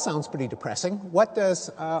 Well, that all sounds pretty depressing. What does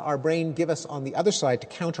our brain give us on the other side to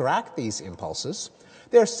counteract these impulses?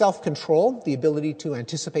 There's self-control, the ability to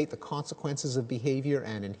anticipate the consequences of behavior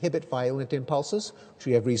and inhibit violent impulses, which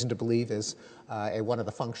we have reason to believe is one of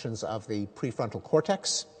the functions of the prefrontal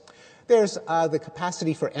cortex. There's the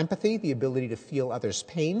capacity for empathy, the ability to feel others'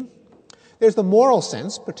 pain. There's the moral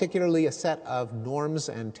sense, particularly a set of norms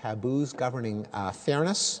and taboos governing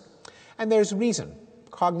fairness. And there's reason,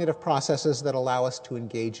 cognitive processes that allow us to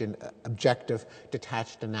engage in objective,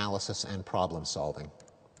 detached analysis and problem solving.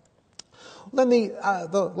 Then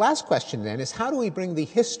the last question then is, how do we bring the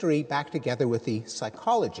history back together with the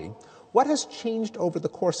psychology? What has changed over the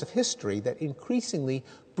course of history that increasingly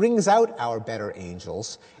brings out our better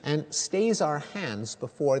angels and stays our hands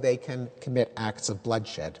before they can commit acts of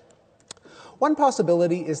bloodshed? One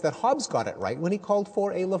possibility is that Hobbes got it right when he called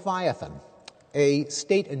for a Leviathan, a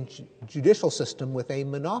state and judicial system with a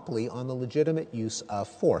monopoly on the legitimate use of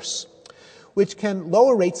force, which can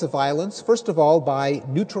lower rates of violence, first of all, by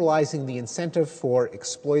neutralizing the incentive for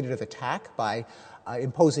exploitative attack, by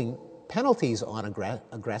imposing penalties on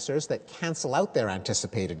aggressors that cancel out their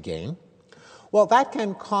anticipated gain. Well, that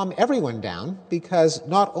can calm everyone down, because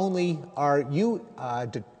not only are you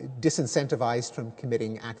disincentivized from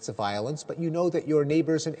committing acts of violence, but you know that your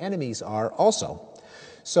neighbors and enemies are also.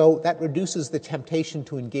 So that reduces the temptation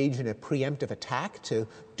to engage in a preemptive attack, to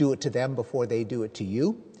do it to them before they do it to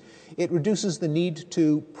you. It reduces the need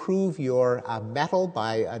to prove your mettle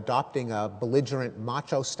by adopting a belligerent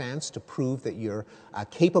macho stance to prove that you're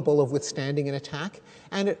capable of withstanding an attack.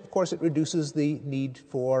 And of course, it reduces the need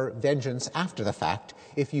for vengeance after the fact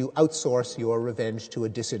if you outsource your revenge to a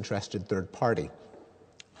disinterested third party.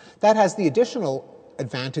 That has the additional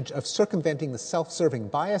advantage of circumventing the self-serving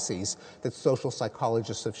biases that social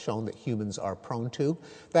psychologists have shown that humans are prone to.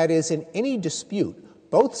 That is, in any dispute,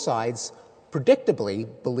 both sides predictably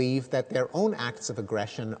believe that their own acts of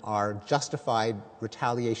aggression are justified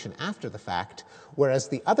retaliation after the fact, whereas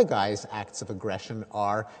the other guy's acts of aggression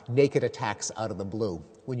are naked attacks out of the blue.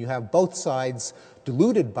 When you have both sides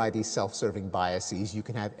deluded by these self-serving biases, you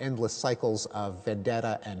can have endless cycles of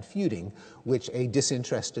vendetta and feuding, which a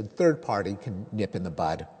disinterested third party can nip in the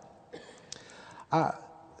bud.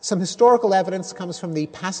 Some historical evidence comes from the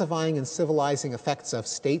pacifying and civilizing effects of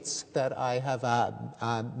states that I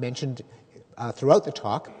have mentioned throughout the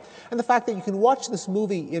talk, and the fact that you can watch this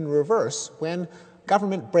movie in reverse when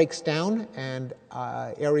government breaks down and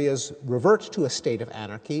areas revert to a state of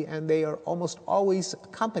anarchy, and they are almost always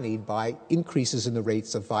accompanied by increases in the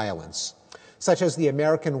rates of violence, such as the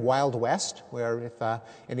American Wild West, where if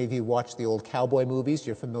any of you watch the old cowboy movies,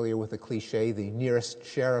 you're familiar with the cliche, the nearest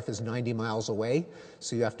sheriff is 90 miles away,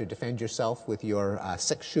 so you have to defend yourself with your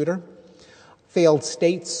six-shooter. Failed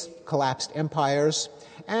states, collapsed empires,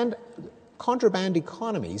 and contraband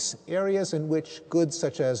economies, areas in which goods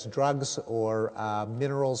such as drugs or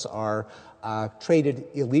minerals are traded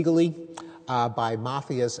illegally by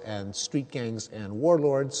mafias and street gangs and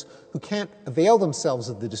warlords who can't avail themselves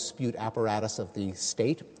of the dispute apparatus of the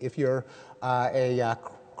state. If you're a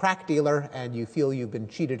crack dealer and you feel you've been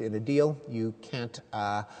cheated in a deal, you can't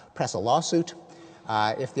press a lawsuit.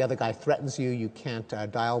 If the other guy threatens you, you can't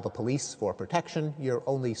dial the police for protection. Your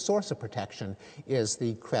only source of protection is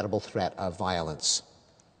the credible threat of violence.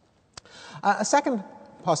 A second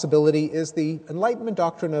possibility is the Enlightenment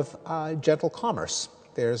doctrine of gentle commerce.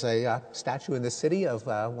 There's a statue in this city of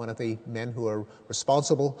one of the men who are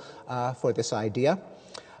responsible for this idea.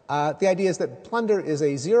 The idea is that plunder is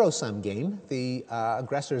a zero-sum game. The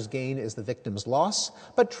aggressor's gain is the victim's loss,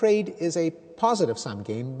 but trade is a positive-sum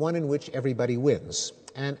game, one in which everybody wins.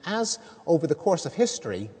 And as, over the course of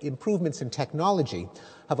history, improvements in technology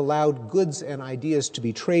have allowed goods and ideas to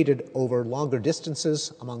be traded over longer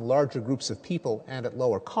distances among larger groups of people and at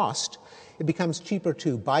lower cost, it becomes cheaper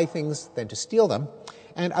to buy things than to steal them,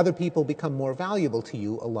 and other people become more valuable to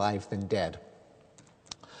you alive than dead.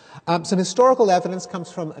 Some historical evidence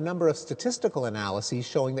comes from a number of statistical analyses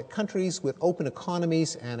showing that countries with open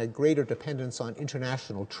economies and a greater dependence on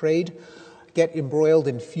international trade get embroiled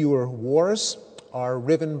in fewer wars, are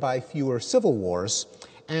riven by fewer civil wars,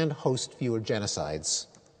 and host fewer genocides.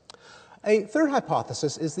 A third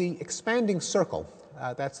hypothesis is the expanding circle.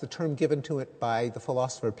 That's the term given to it by the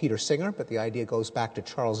philosopher Peter Singer, but the idea goes back to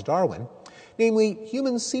Charles Darwin. Namely,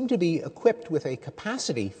 humans seem to be equipped with a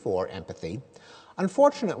capacity for empathy.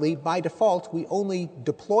 Unfortunately, by default, we only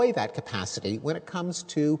deploy that capacity when it comes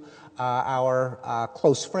to our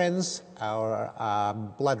close friends, our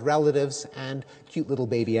blood relatives, and cute little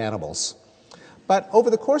baby animals. But over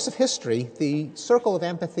the course of history, the circle of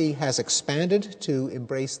empathy has expanded to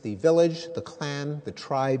embrace the village, the clan, the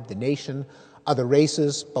tribe, the nation, other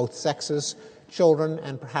races, both sexes, children,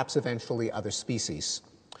 and perhaps eventually other species.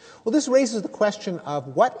 Well, this raises the question of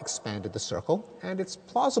what expanded the circle, and it's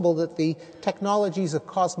plausible that the technologies of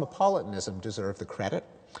cosmopolitanism deserve the credit.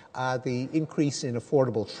 The increase in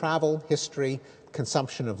affordable travel, history,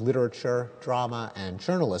 consumption of literature, drama, and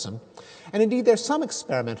journalism. And indeed, there's some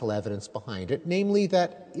experimental evidence behind it, namely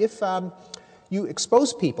that if you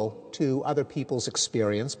expose people to other people's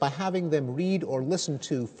experience by having them read or listen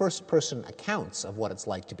to first-person accounts of what it's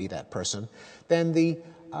like to be that person, then the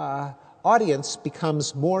audience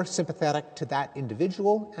becomes more sympathetic to that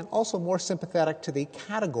individual and also more sympathetic to the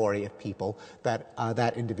category of people that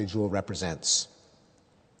that individual represents.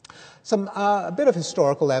 A bit of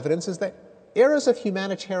historical evidence is that eras of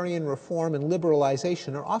humanitarian reform and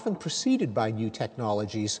liberalization are often preceded by new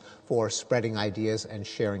technologies for spreading ideas and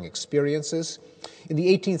sharing experiences. In the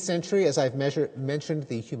 18th century, as I've mentioned,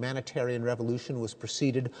 the humanitarian revolution was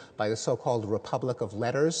preceded by the so-called Republic of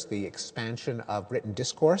Letters, the expansion of written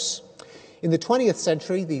discourse. In the 20th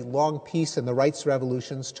century, the long peace and the rights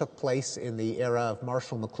revolutions took place in the era of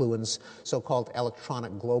Marshall McLuhan's so-called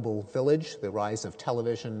electronic global village, the rise of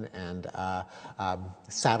television and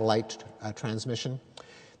satellite transmission.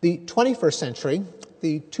 The 21st century,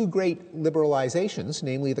 the two great liberalizations,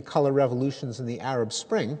 namely the color revolutions and the Arab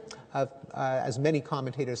Spring, as many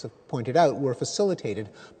commentators have pointed out, were facilitated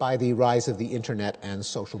by the rise of the internet and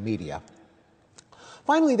social media.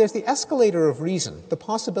 Finally, there's the escalator of reason, the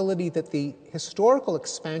possibility that the historical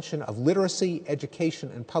expansion of literacy,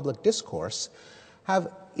 education, and public discourse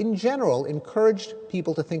have, in general, encouraged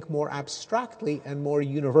people to think more abstractly and more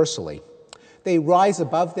universally. They rise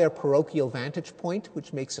above their parochial vantage point,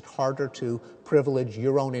 which makes it harder to privilege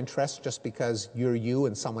your own interests just because you're you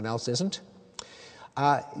and someone else isn't.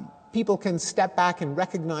 People can step back and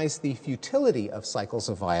recognize the futility of cycles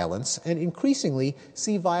of violence and increasingly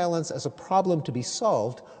see violence as a problem to be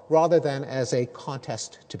solved rather than as a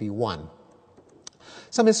contest to be won.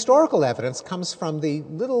 Some historical evidence comes from the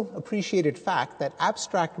little appreciated fact that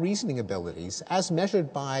abstract reasoning abilities, as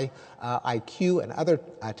measured by IQ and other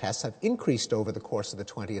tests, have increased over the course of the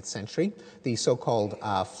 20th century. The so-called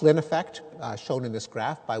Flynn effect, shown in this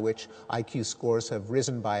graph, by which IQ scores have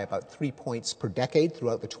risen by about 3 points per decade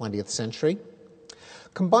throughout the 20th century.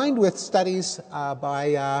 Combined with studies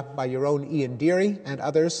by your own Ian Deary and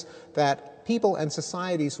others that people and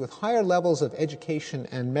societies with higher levels of education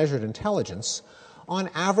and measured intelligence on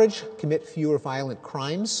average commit fewer violent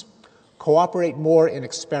crimes, cooperate more in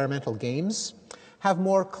experimental games, have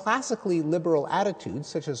more classically liberal attitudes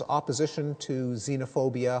such as opposition to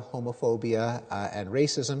xenophobia, homophobia, and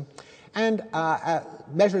racism, and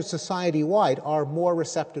measured society-wide are more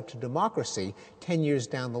receptive to democracy 10 years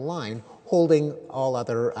down the line, holding all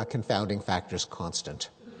other confounding factors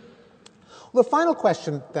constant. Well, the final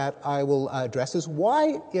question that I will address is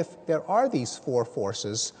why, if there are these four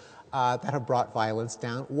forces that have brought violence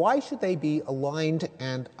down, why should they be aligned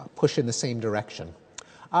and push in the same direction?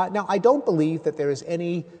 Now, I don't believe that there is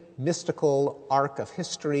any mystical arc of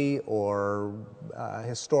history or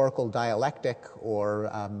historical dialectic or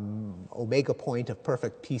omega point of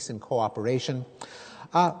perfect peace and cooperation.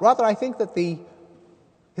 Rather, I think that the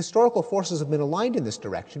historical forces have been aligned in this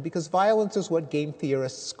direction because violence is what game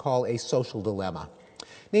theorists call a social dilemma.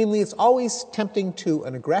 Namely, it's always tempting to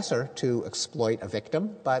an aggressor to exploit a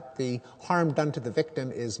victim, but the harm done to the victim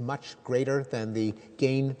is much greater than the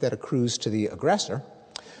gain that accrues to the aggressor.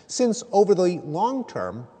 Since over the long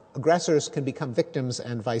term, aggressors can become victims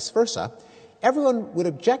and vice versa, everyone would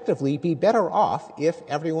objectively be better off if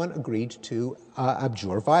everyone agreed to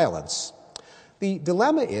abjure violence. The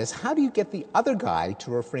dilemma is, how do you get the other guy to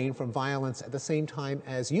refrain from violence at the same time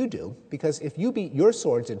as you do? Because if you beat your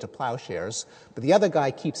swords into plowshares, but the other guy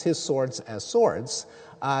keeps his swords as swords,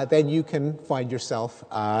 then you can find yourself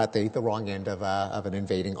at the wrong end of an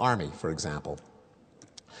invading army, for example.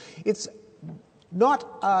 It's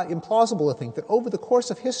not implausible to think that over the course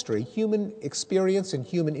of history, human experience and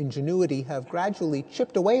human ingenuity have gradually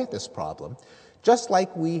chipped away at this problem, just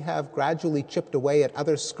like we have gradually chipped away at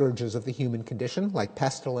other scourges of the human condition, like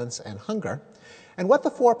pestilence and hunger. And what the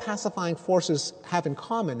four pacifying forces have in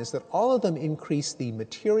common is that all of them increase the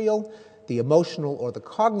material, the emotional, or the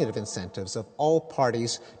cognitive incentives of all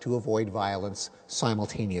parties to avoid violence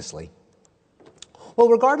simultaneously. Well,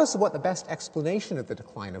 regardless of what the best explanation of the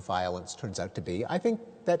decline of violence turns out to be, I think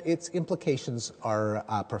that its implications are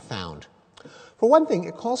profound. For one thing,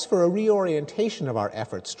 it calls for a reorientation of our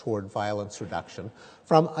efforts toward violence reduction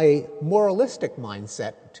from a moralistic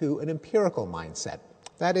mindset to an empirical mindset.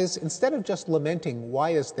 That is, instead of just lamenting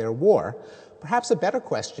why is there war, perhaps a better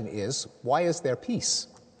question is, why is there peace?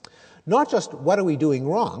 Not just what are we doing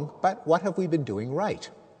wrong, but what have we been doing right?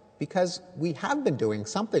 Because we have been doing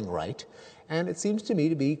something right, and it seems to me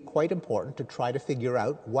to be quite important to try to figure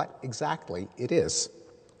out what exactly it is.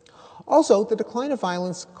 Also, the decline of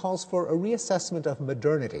violence calls for a reassessment of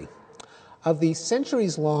modernity, of the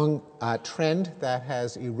centuries-long trend that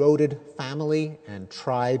has eroded family and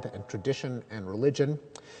tribe and tradition and religion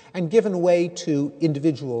and given way to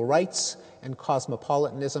individual rights and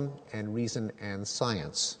cosmopolitanism and reason and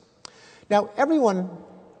science. Now, everyone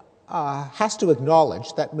has to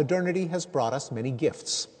acknowledge that modernity has brought us many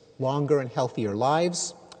gifts: longer and healthier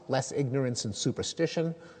lives, less ignorance and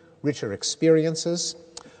superstition, richer experiences.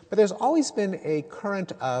 But there's always been a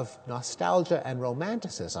current of nostalgia and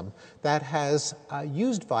romanticism that has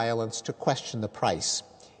used violence to question the price.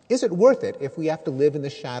 Is it worth it if we have to live in the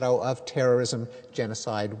shadow of terrorism,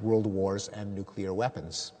 genocide, world wars, and nuclear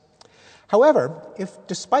weapons? However, if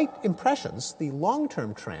despite impressions, the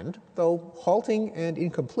long-term trend, though halting and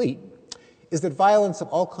incomplete, is that violence of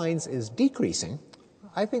all kinds is decreasing,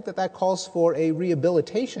 I think that that calls for a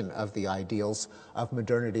rehabilitation of the ideals of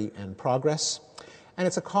modernity and progress. And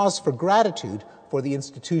it's a cause for gratitude for the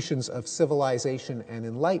institutions of civilization and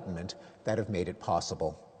enlightenment that have made it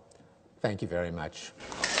possible. Thank you very much.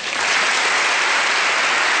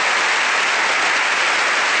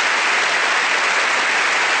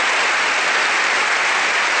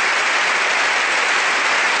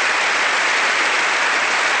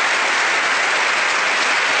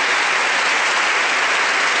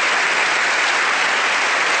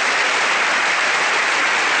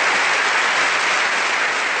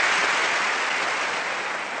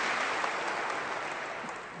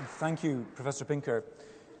 Thank you, Professor Pinker.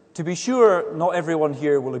 To be sure, not everyone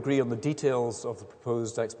here will agree on the details of the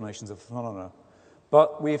proposed explanations of the phenomena,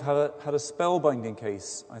 but we've had a spellbinding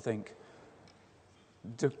case, I think,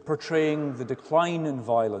 portraying the decline in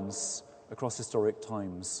violence across historic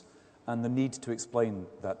times and the need to explain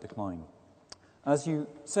that decline. As you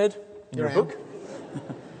said in your book,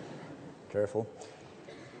 careful,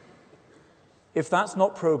 if that's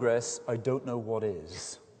not progress, I don't know what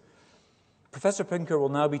is. Professor Pinker will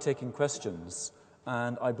now be taking questions,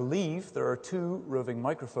 and I believe there are 2 roving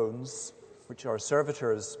microphones which our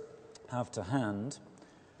servitors have to hand.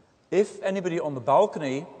 If anybody on the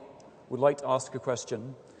balcony would like to ask a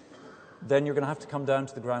question, then you're going to have to come down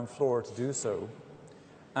to the ground floor to do so.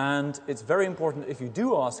 And it's very important, if you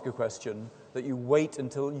do ask a question, that you wait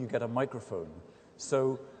until you get a microphone.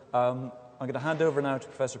 So I'm going to hand over now to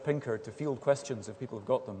Professor Pinker to field questions if people have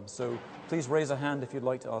got them. So please raise a hand if you'd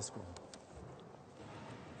like to ask one.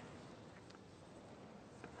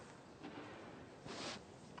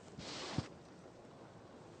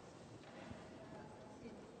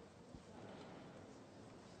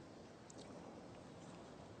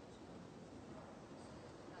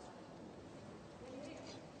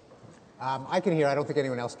 I can hear. I don't think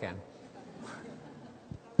anyone else can.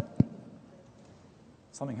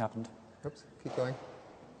 Something happened. Oops, keep going.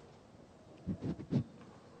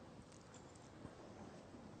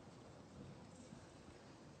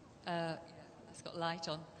 It's got light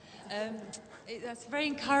on. That's a very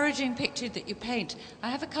encouraging picture that you paint. I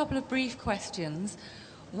have a couple of brief questions.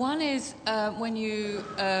 One is when you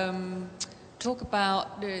talk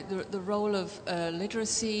about the role of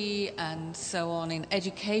literacy and so on in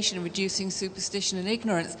education, reducing superstition and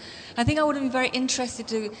ignorance. I think I would have been very interested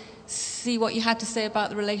to see what you had to say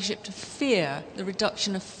about the relationship to fear, the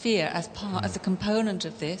reduction of fear as a component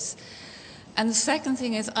of this. And the second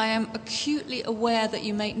thing is, I am acutely aware that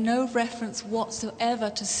you make no reference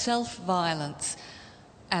whatsoever to self-violence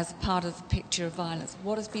as part of the picture of violence.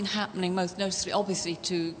 What has been happening most noticeably, obviously,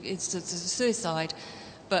 to instances of suicide,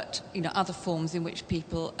 but other forms in which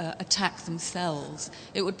people attack themselves.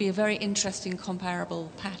 It would be a very interesting comparable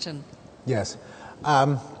pattern. Yes.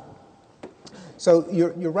 So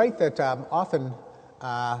you're right that often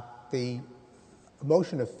the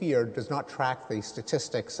emotion of fear does not track the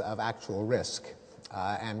statistics of actual risk.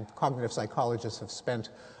 And cognitive psychologists have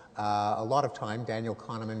spent a lot of time, Daniel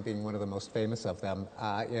Kahneman being one of the most famous of them,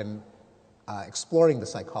 in exploring the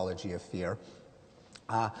psychology of fear.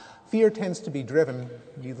 Fear tends to be driven,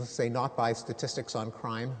 needless to say, not by statistics on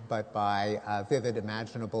crime, but by vivid,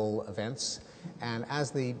 imaginable events. And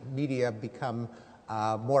as the media become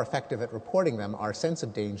more effective at reporting them, our sense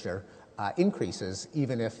of danger increases,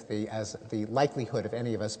 even if as the likelihood of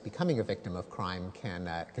any of us becoming a victim of crime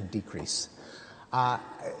can decrease.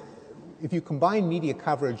 If you combine media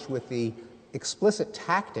coverage with the explicit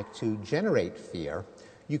tactic to generate fear,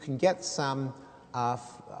 you can get some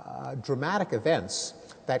dramatic events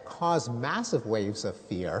that cause massive waves of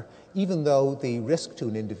fear, even though the risk to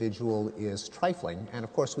an individual is trifling. And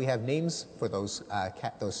of course, we have names for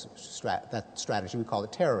that strategy. We call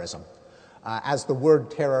it terrorism. As the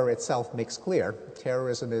word terror itself makes clear,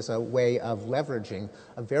 terrorism is a way of leveraging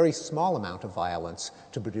a very small amount of violence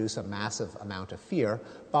to produce a massive amount of fear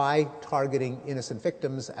by targeting innocent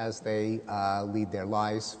victims as they lead their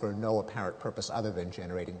lives for no apparent purpose other than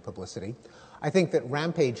generating publicity. I think that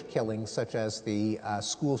rampage killings, such as the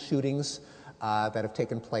school shootings that have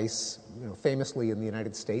taken place, famously in the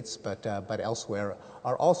United States, but elsewhere,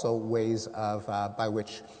 are also ways of by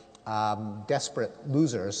which desperate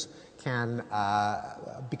losers can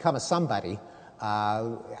become a somebody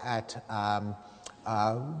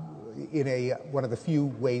in one of the few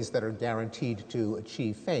ways that are guaranteed to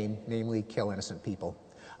achieve fame, namely kill innocent people.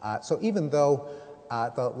 So even though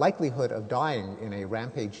the likelihood of dying in a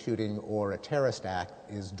rampage shooting or a terrorist act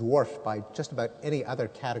is dwarfed by just about any other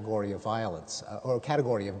category of violence or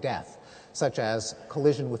category of death, such as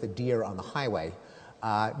collision with a deer on the highway,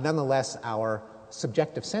 nonetheless our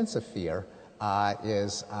subjective sense of fear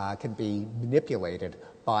can be manipulated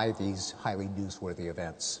by these highly newsworthy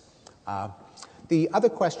events. The other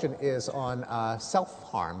question is on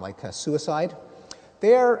self-harm, like suicide.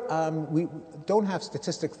 There, we don't have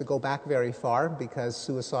statistics that go back very far because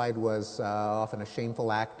suicide was often a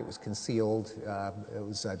shameful act. It was concealed. It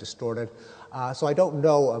was distorted. So I don't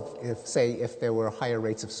know if there were higher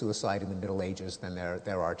rates of suicide in the Middle Ages than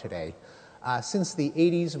there are today. Since the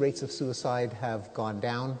 80s, rates of suicide have gone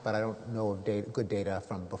down, but I don't know of good data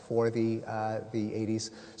from before the 80s.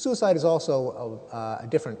 Suicide is also a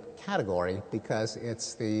different category because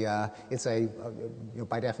it's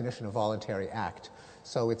by definition, a voluntary act.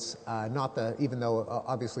 So it's not even though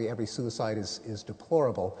obviously every suicide is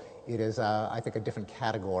deplorable, it is, I think, a different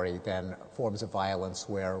category than forms of violence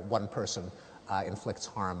where one person inflicts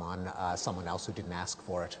harm on someone else who didn't ask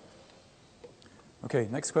for it. Okay,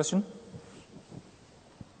 next question.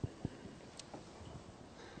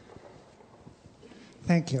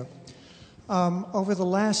 Thank you. Over the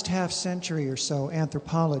last half century or so,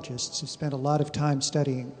 anthropologists have spent a lot of time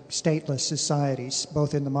studying stateless societies,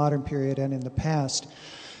 both in the modern period and in the past.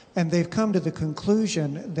 And they've come to the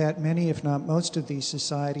conclusion that many, if not most of these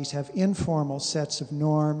societies have informal sets of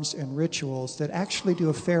norms and rituals that actually do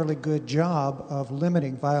a fairly good job of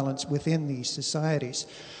limiting violence within these societies,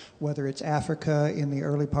 whether it's Africa in the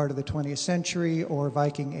early part of the 20th century or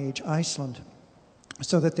Viking Age Iceland,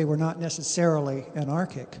 so that they were not necessarily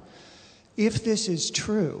anarchic. If this is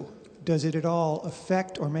true, does it at all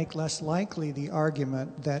affect or make less likely the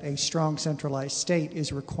argument that a strong centralized state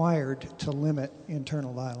is required to limit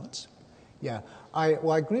internal violence? Yeah, I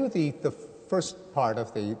agree with the first part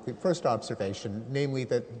of the first observation, namely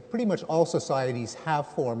that pretty much all societies have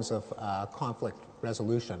forms of conflict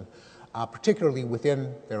resolution, particularly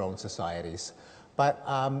within their own societies. But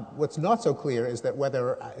what's not so clear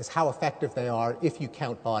is how effective they are if you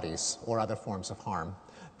count bodies or other forms of harm.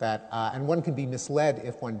 And one can be misled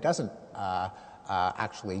if one doesn't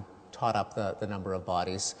actually tot up the number of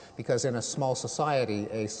bodies, because in a small society,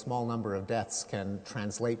 a small number of deaths can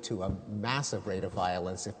translate to a massive rate of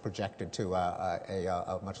violence if projected to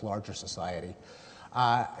a much larger society.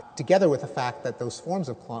 Together with the fact that those forms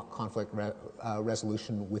of conflict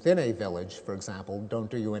resolution within a village, for example, don't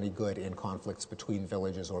do you any good in conflicts between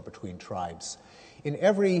villages or between tribes. In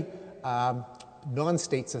every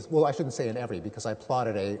non-state, well, I shouldn't say in every, because I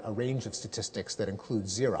plotted a range of statistics that include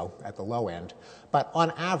 0 at the low end. But on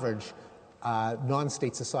average,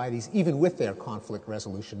 non-state societies, even with their conflict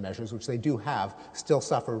resolution measures, which they do have, still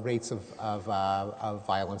suffer rates of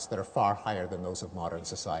violence that are far higher than those of modern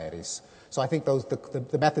societies. So I think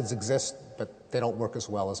the methods exist, but they don't work as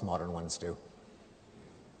well as modern ones do.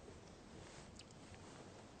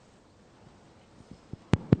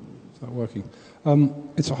 Is that working?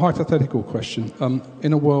 It's a hypothetical question.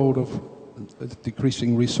 In a world of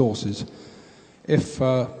decreasing resources, if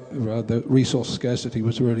the resource scarcity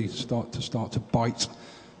was really start to bite,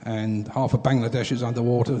 and half of Bangladesh is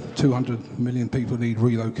underwater, 200 million people need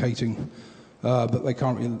relocating, but they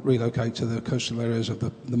can't relocate to the coastal areas of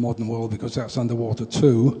the modern world because that's underwater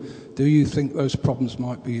too. Do you think those problems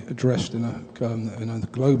might be addressed in a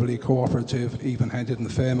globally cooperative, even-handed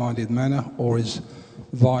and fair-minded manner, or is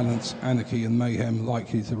violence, anarchy and mayhem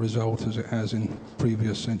likely to result as it has in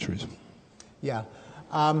previous centuries? Yeah.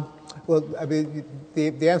 Well, I mean,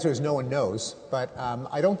 the answer is no one knows, but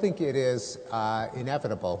I don't think it is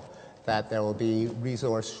inevitable that there will be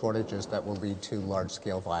resource shortages that will lead to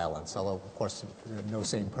large-scale violence, although, of course, no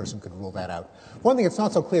sane person could rule that out. One thing, it's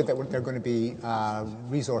not so clear that there are going to be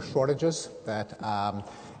resource shortages, that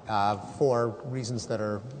for reasons that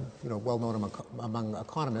are well known among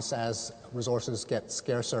economists. As resources get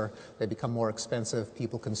scarcer, they become more expensive,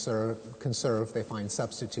 people conserve, they find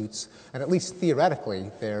substitutes, and at least theoretically,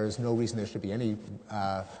 there's no reason there should be any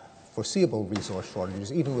foreseeable resource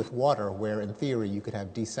shortages, even with water, where in theory you could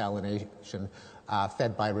have desalination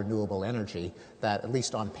fed by renewable energy that, at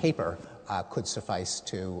least on paper, could suffice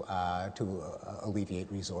to alleviate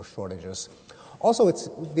resource shortages. Also,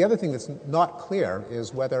 the other thing that's not clear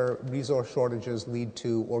is whether resource shortages lead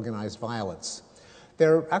to organized violence.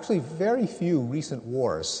 There are actually very few recent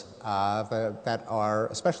wars that are,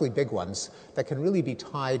 especially big ones, that can really be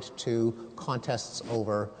tied to contests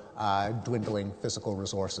over dwindling physical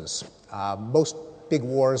resources. Most big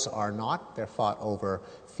wars are not. They're fought over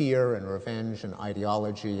fear and revenge and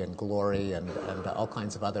ideology and glory and all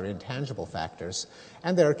kinds of other intangible factors.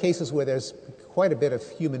 And there are cases where there's quite a bit of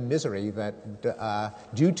human misery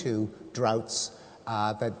that due to droughts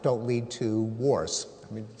that don't lead to wars.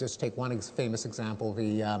 I mean, just take one famous example,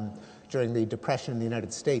 during the Depression in the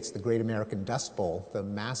United States, the Great American Dust Bowl, the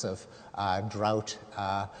massive drought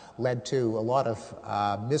led to a lot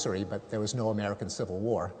of misery, but there was no American Civil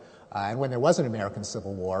War. And when there was an American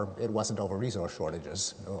Civil War, it wasn't over resource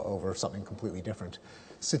shortages, over something completely different.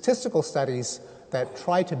 Statistical studies that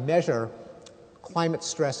try to measure climate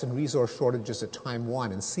stress and resource shortages at time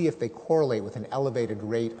 1 and see if they correlate with an elevated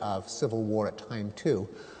rate of civil war at time 2.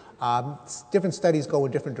 Different studies go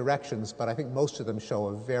in different directions, but I think most of them show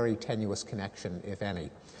a very tenuous connection, if any.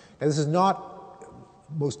 Now, this is not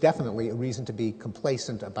most definitely a reason to be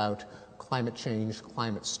complacent about climate change,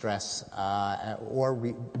 climate stress, or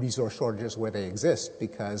resource shortages where they exist,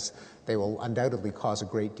 because they will undoubtedly cause a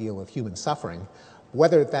great deal of human suffering.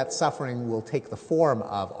 Whether that suffering will take the form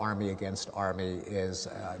of army against army is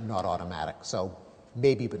not automatic. So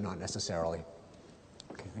maybe, but not necessarily.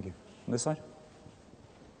 Okay, thank you. On this side?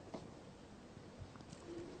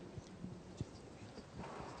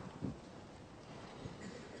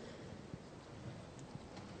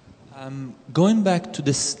 Going back to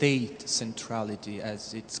the state centrality,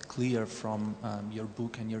 as it's clear from your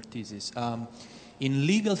book and your thesis, in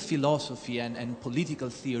legal philosophy and political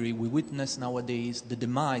theory, we witness nowadays the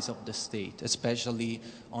demise of the state, especially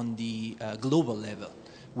on the global level.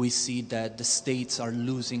 We see that the states are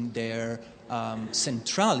losing their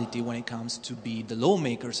centrality when it comes to be the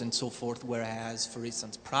lawmakers and so forth, whereas, for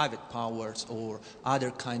instance, private powers or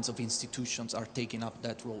other kinds of institutions are taking up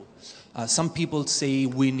that role. Some people say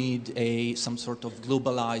we need some sort of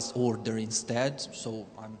globalized order instead, so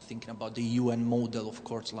I'm thinking about the UN model, of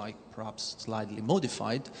course, like perhaps slightly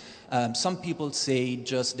modified. Some people say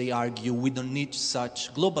they argue we don't need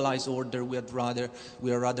such globalized order, we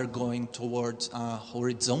are rather going towards a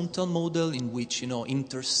horizontal model in which,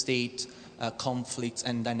 interstate conflicts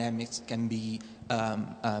and dynamics can be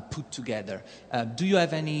put together. Do you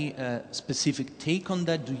have any specific take on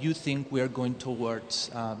that? Do you think we are going towards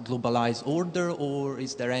globalized order, or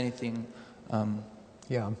is there anything?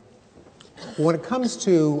 Yeah. When it comes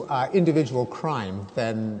to individual crime,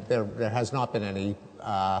 then there has not been any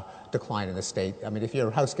decline in the state. I mean, if your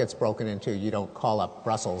house gets broken into, you don't call up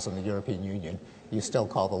Brussels and the European Union. You still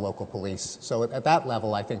call the local police. So at that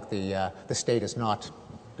level, I think the state is not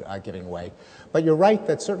giving way. But you're right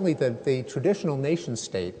that certainly the traditional nation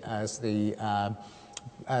state as an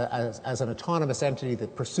autonomous entity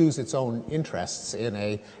that pursues its own interests in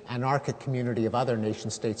an anarchic community of other nation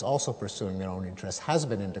states also pursuing their own interests has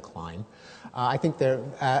been in decline. I think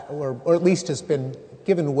or at least has been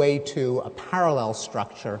given way to a parallel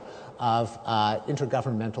structure of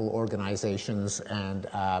intergovernmental organizations and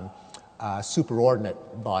superordinate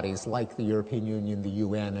bodies like the European Union, the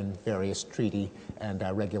UN, and various treaty and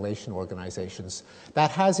regulation organizations.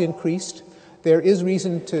 That has increased. There is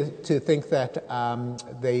reason to think that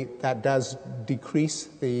that does decrease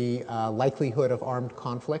the likelihood of armed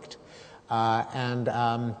conflict, and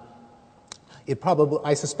I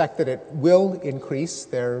suspect that it will increase.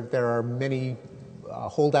 There are many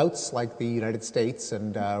holdouts like the United States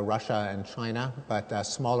and Russia and China, but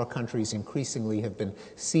smaller countries increasingly have been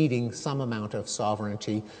ceding some amount of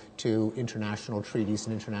sovereignty to international treaties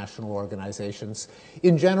and international organizations.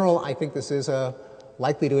 In general, I think this is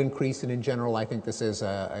likely to increase, and in general, I think this is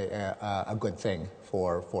a good thing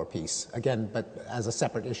for peace. Again, but as a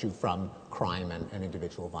separate issue from crime and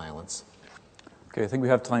individual violence. Okay, I think we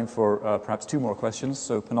have time for perhaps two more questions,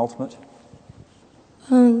 so penultimate.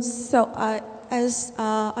 As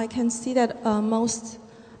I can see that most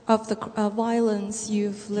of the violence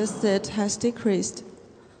you've listed has decreased.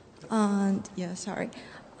 And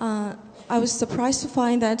I was surprised to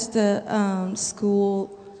find that the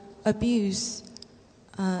school abuse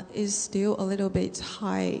is still a little bit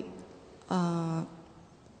high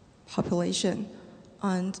population.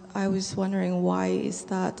 And I was wondering why is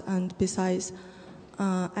that, and besides,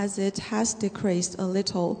 as it has decreased a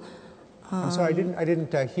little. I'm sorry, I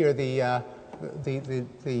didn't hear the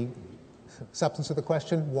substance of the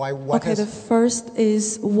question. The first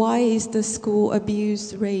is why is the school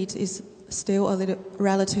abuse rate is still a little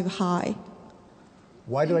relative high?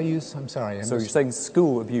 Why do I use? I'm sorry. So you're saying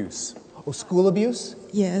school abuse? Oh, school abuse?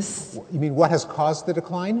 Yes. You mean what has caused the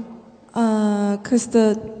decline? Because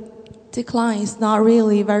the decline is not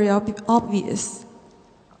really very obvious.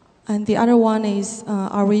 And the other one is,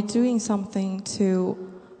 are we doing something to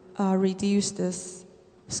reduce this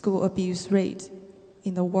school abuse rate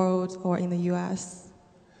in the world or in the U.S.?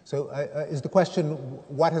 So is the question,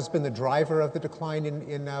 what has been the driver of the decline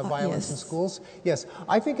in violence in schools? Yes,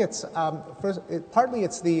 I think it's, partly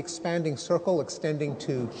it's the expanding circle extending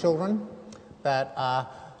to children, that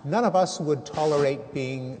none of us would tolerate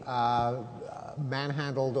being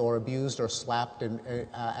manhandled or abused or slapped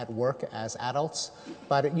at work as adults,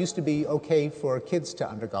 but it used to be okay for kids to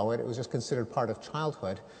undergo it. It was just considered part of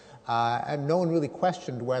childhood. And no one really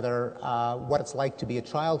questioned whether what it's like to be a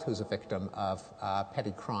child who's a victim of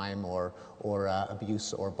petty crime or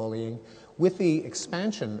abuse or bullying. With the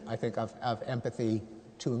expansion, I think, of empathy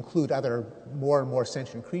to include other more and more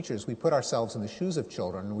sentient creatures, we put ourselves in the shoes of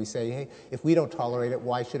children and we say, hey, if we don't tolerate it,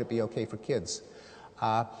 why should it be okay for kids?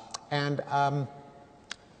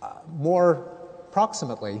 More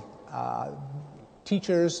proximately,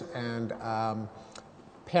 teachers and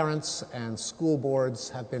parents and school boards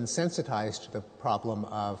have been sensitized to the problem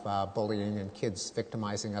of bullying and kids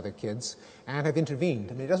victimizing other kids and have intervened.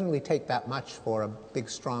 I mean, it doesn't really take that much for a big,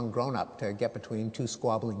 strong grown-up to get between two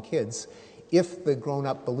squabbling kids if the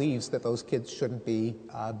grown-up believes that those kids shouldn't be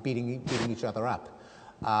beating each other up.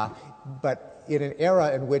 But in an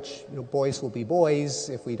era in which boys will be boys,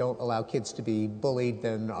 if we don't allow kids to be bullied,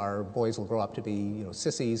 then our boys will grow up to be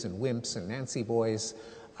sissies and wimps and Nancy boys.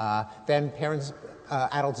 Then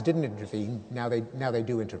adults didn't intervene. Now they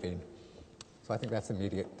do intervene. So I think that's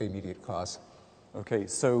the immediate cause. Okay,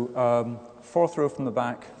 so fourth row from the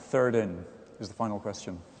back, third in is the final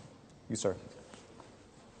question. You, sir.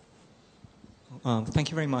 Thank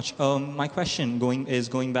you very much. My question is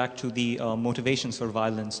going back to the motivations for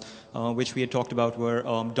violence, which we had talked about were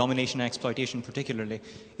domination and exploitation particularly.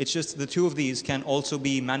 It's just the two of these can also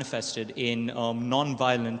be manifested in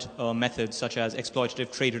non-violent methods such as exploitative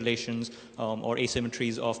trade relations or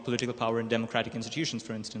asymmetries of political power in democratic institutions,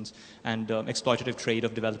 for instance, and exploitative trade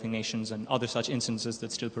of developing nations and other such instances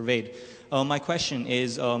that still pervade. My question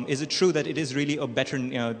is it true that it is really a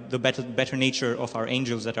better nature of our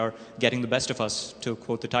angels that are getting the best of us, to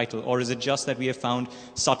quote the title, or is it just that we have found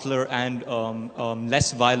subtler and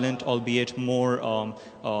less violent, albeit more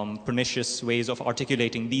pernicious ways of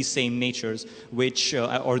articulating these same natures, which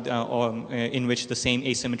in which the same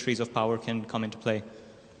asymmetries of power can come into play?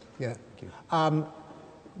 Yeah, thank you.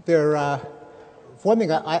 One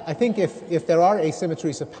thing, I think if there are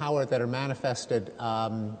asymmetries of power that are manifested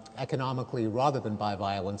economically rather than by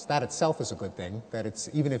violence, that itself is a good thing. That it's,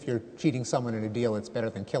 even if you're cheating someone in a deal, it's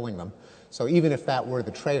better than killing them. So even if that were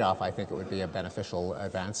the trade-off, I think it would be a beneficial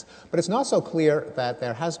advance. But it's not so clear that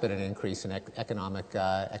there has been an increase in economic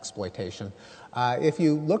exploitation. If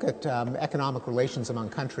you look at economic relations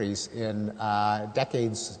among countries in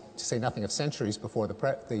decades, to say nothing of centuries before the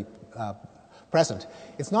present,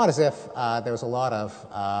 it's not as if there was a lot of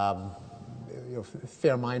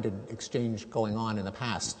fair-minded exchange going on in the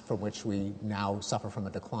past from which we now suffer from a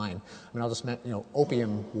decline. I mean, I'll just mention,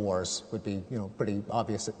 opium wars would be, pretty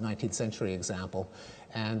obvious 19th century example.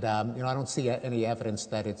 And, I don't see any evidence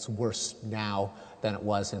that it's worse now than it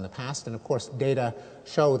was in the past. And of course, data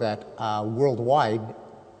show that worldwide,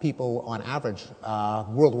 people on average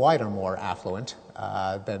worldwide are more affluent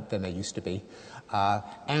than they used to be.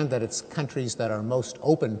 And that it's countries that are most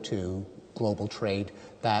open to global trade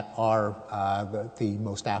that are the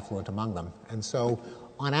most affluent among them. And so,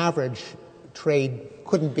 on average, trade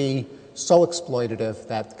couldn't be so exploitative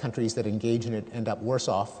that countries that engage in it end up worse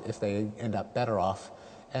off if they end up better off.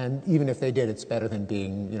 And even if they did, it's better than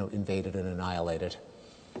being, invaded and annihilated.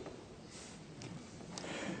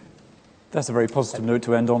 That's a very positive note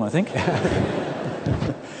to end on, I think.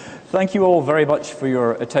 Thank you all very much for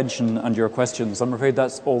your attention and your questions. I'm afraid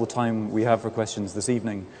that's all the time we have for questions this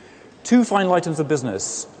evening. Two final items of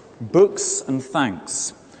business: books and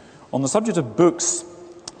thanks. On the subject of books,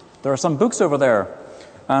 there are some books over there,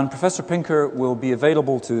 and Professor Pinker will be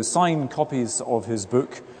available to sign copies of his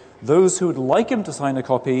book. Those who would like him to sign a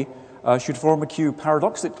copy should form a queue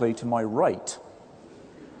paradoxically to my right.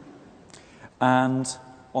 And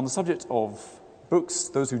on the subject of books,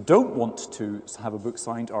 those who don't want to have a book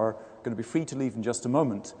signed are going to be free to leave in just a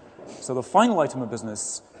moment. So the final item of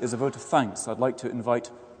business is a vote of thanks. I'd like to invite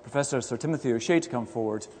Professor Sir Timothy O'Shea to come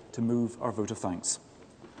forward to move our vote of thanks.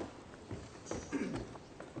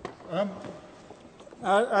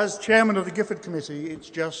 As chairman of the Gifford Committee, it's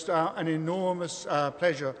just an enormous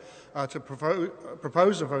pleasure to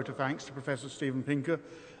propose a vote of thanks to Professor Steven Pinker.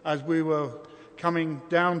 As we were coming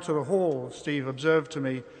down to the hall, Steve observed to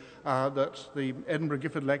me that the Edinburgh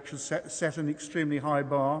Gifford Lectures set an extremely high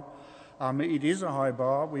bar. It is a high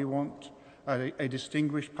bar. We want a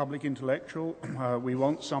distinguished public intellectual. We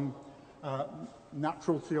want some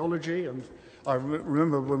natural theology. And I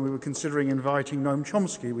remember when we were considering inviting Noam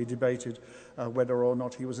Chomsky, we debated whether or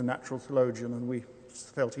not he was a natural theologian, and we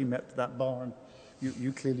felt he met that bar, and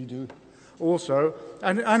you clearly do also.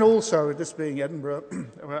 And also, this being Edinburgh,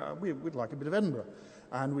 we'd like a bit of Edinburgh.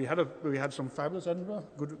 And we had some fabulous Edinburgh,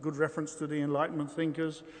 good reference to the Enlightenment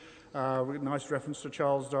thinkers, nice reference to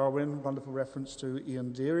Charles Darwin, wonderful reference to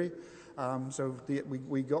Ian Deary. So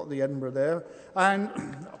we got the Edinburgh there. And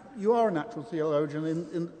you are a natural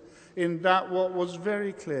theologian in that what was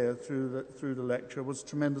very clear through the lecture was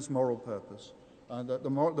tremendous moral purpose. That the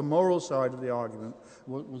moral side of the argument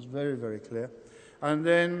was very, very clear. And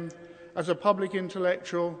then, as a public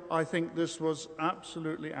intellectual, I think this was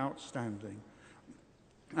absolutely outstanding.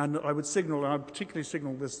 And I would particularly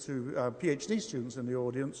signal this to PhD students in the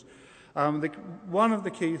audience. One of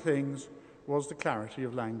the key things was the clarity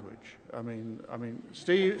of language. I mean,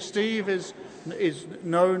 Steve is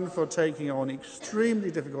known for taking on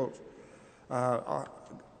extremely difficult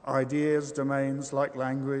ideas, domains like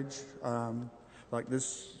language, like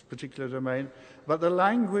this particular domain. But the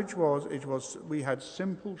language we had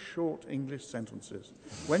simple, short English sentences.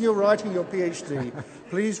 When you're writing your PhD,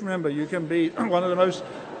 please remember you can be one of the most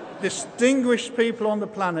distinguished people on the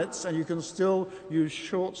planet, and you can still use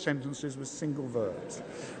short sentences with single verbs.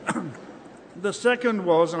 The second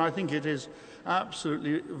was, and I think it is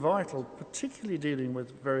absolutely vital, particularly dealing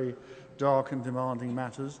with very dark and demanding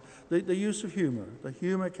matters, the use of humour. The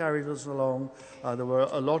humour carried us along. There were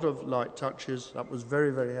a lot of light touches. That was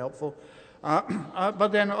very, very helpful. But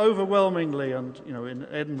then overwhelmingly, and in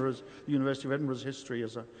the University of Edinburgh's history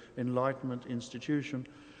as an Enlightenment institution,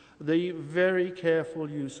 the very careful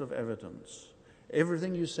use of evidence.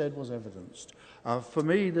 Everything you said was evidenced. For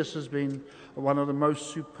me, this has been one of the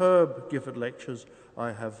most superb Gifford lectures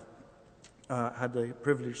I have had the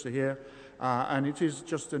privilege to hear, and it is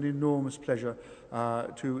just an enormous pleasure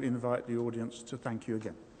to invite the audience to thank you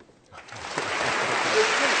again.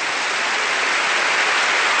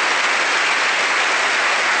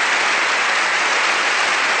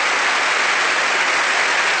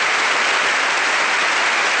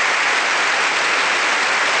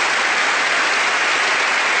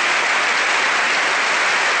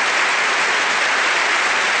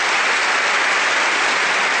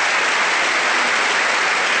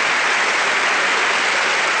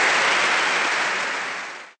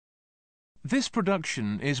 This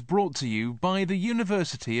production is brought to you by the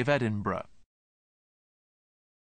University of Edinburgh.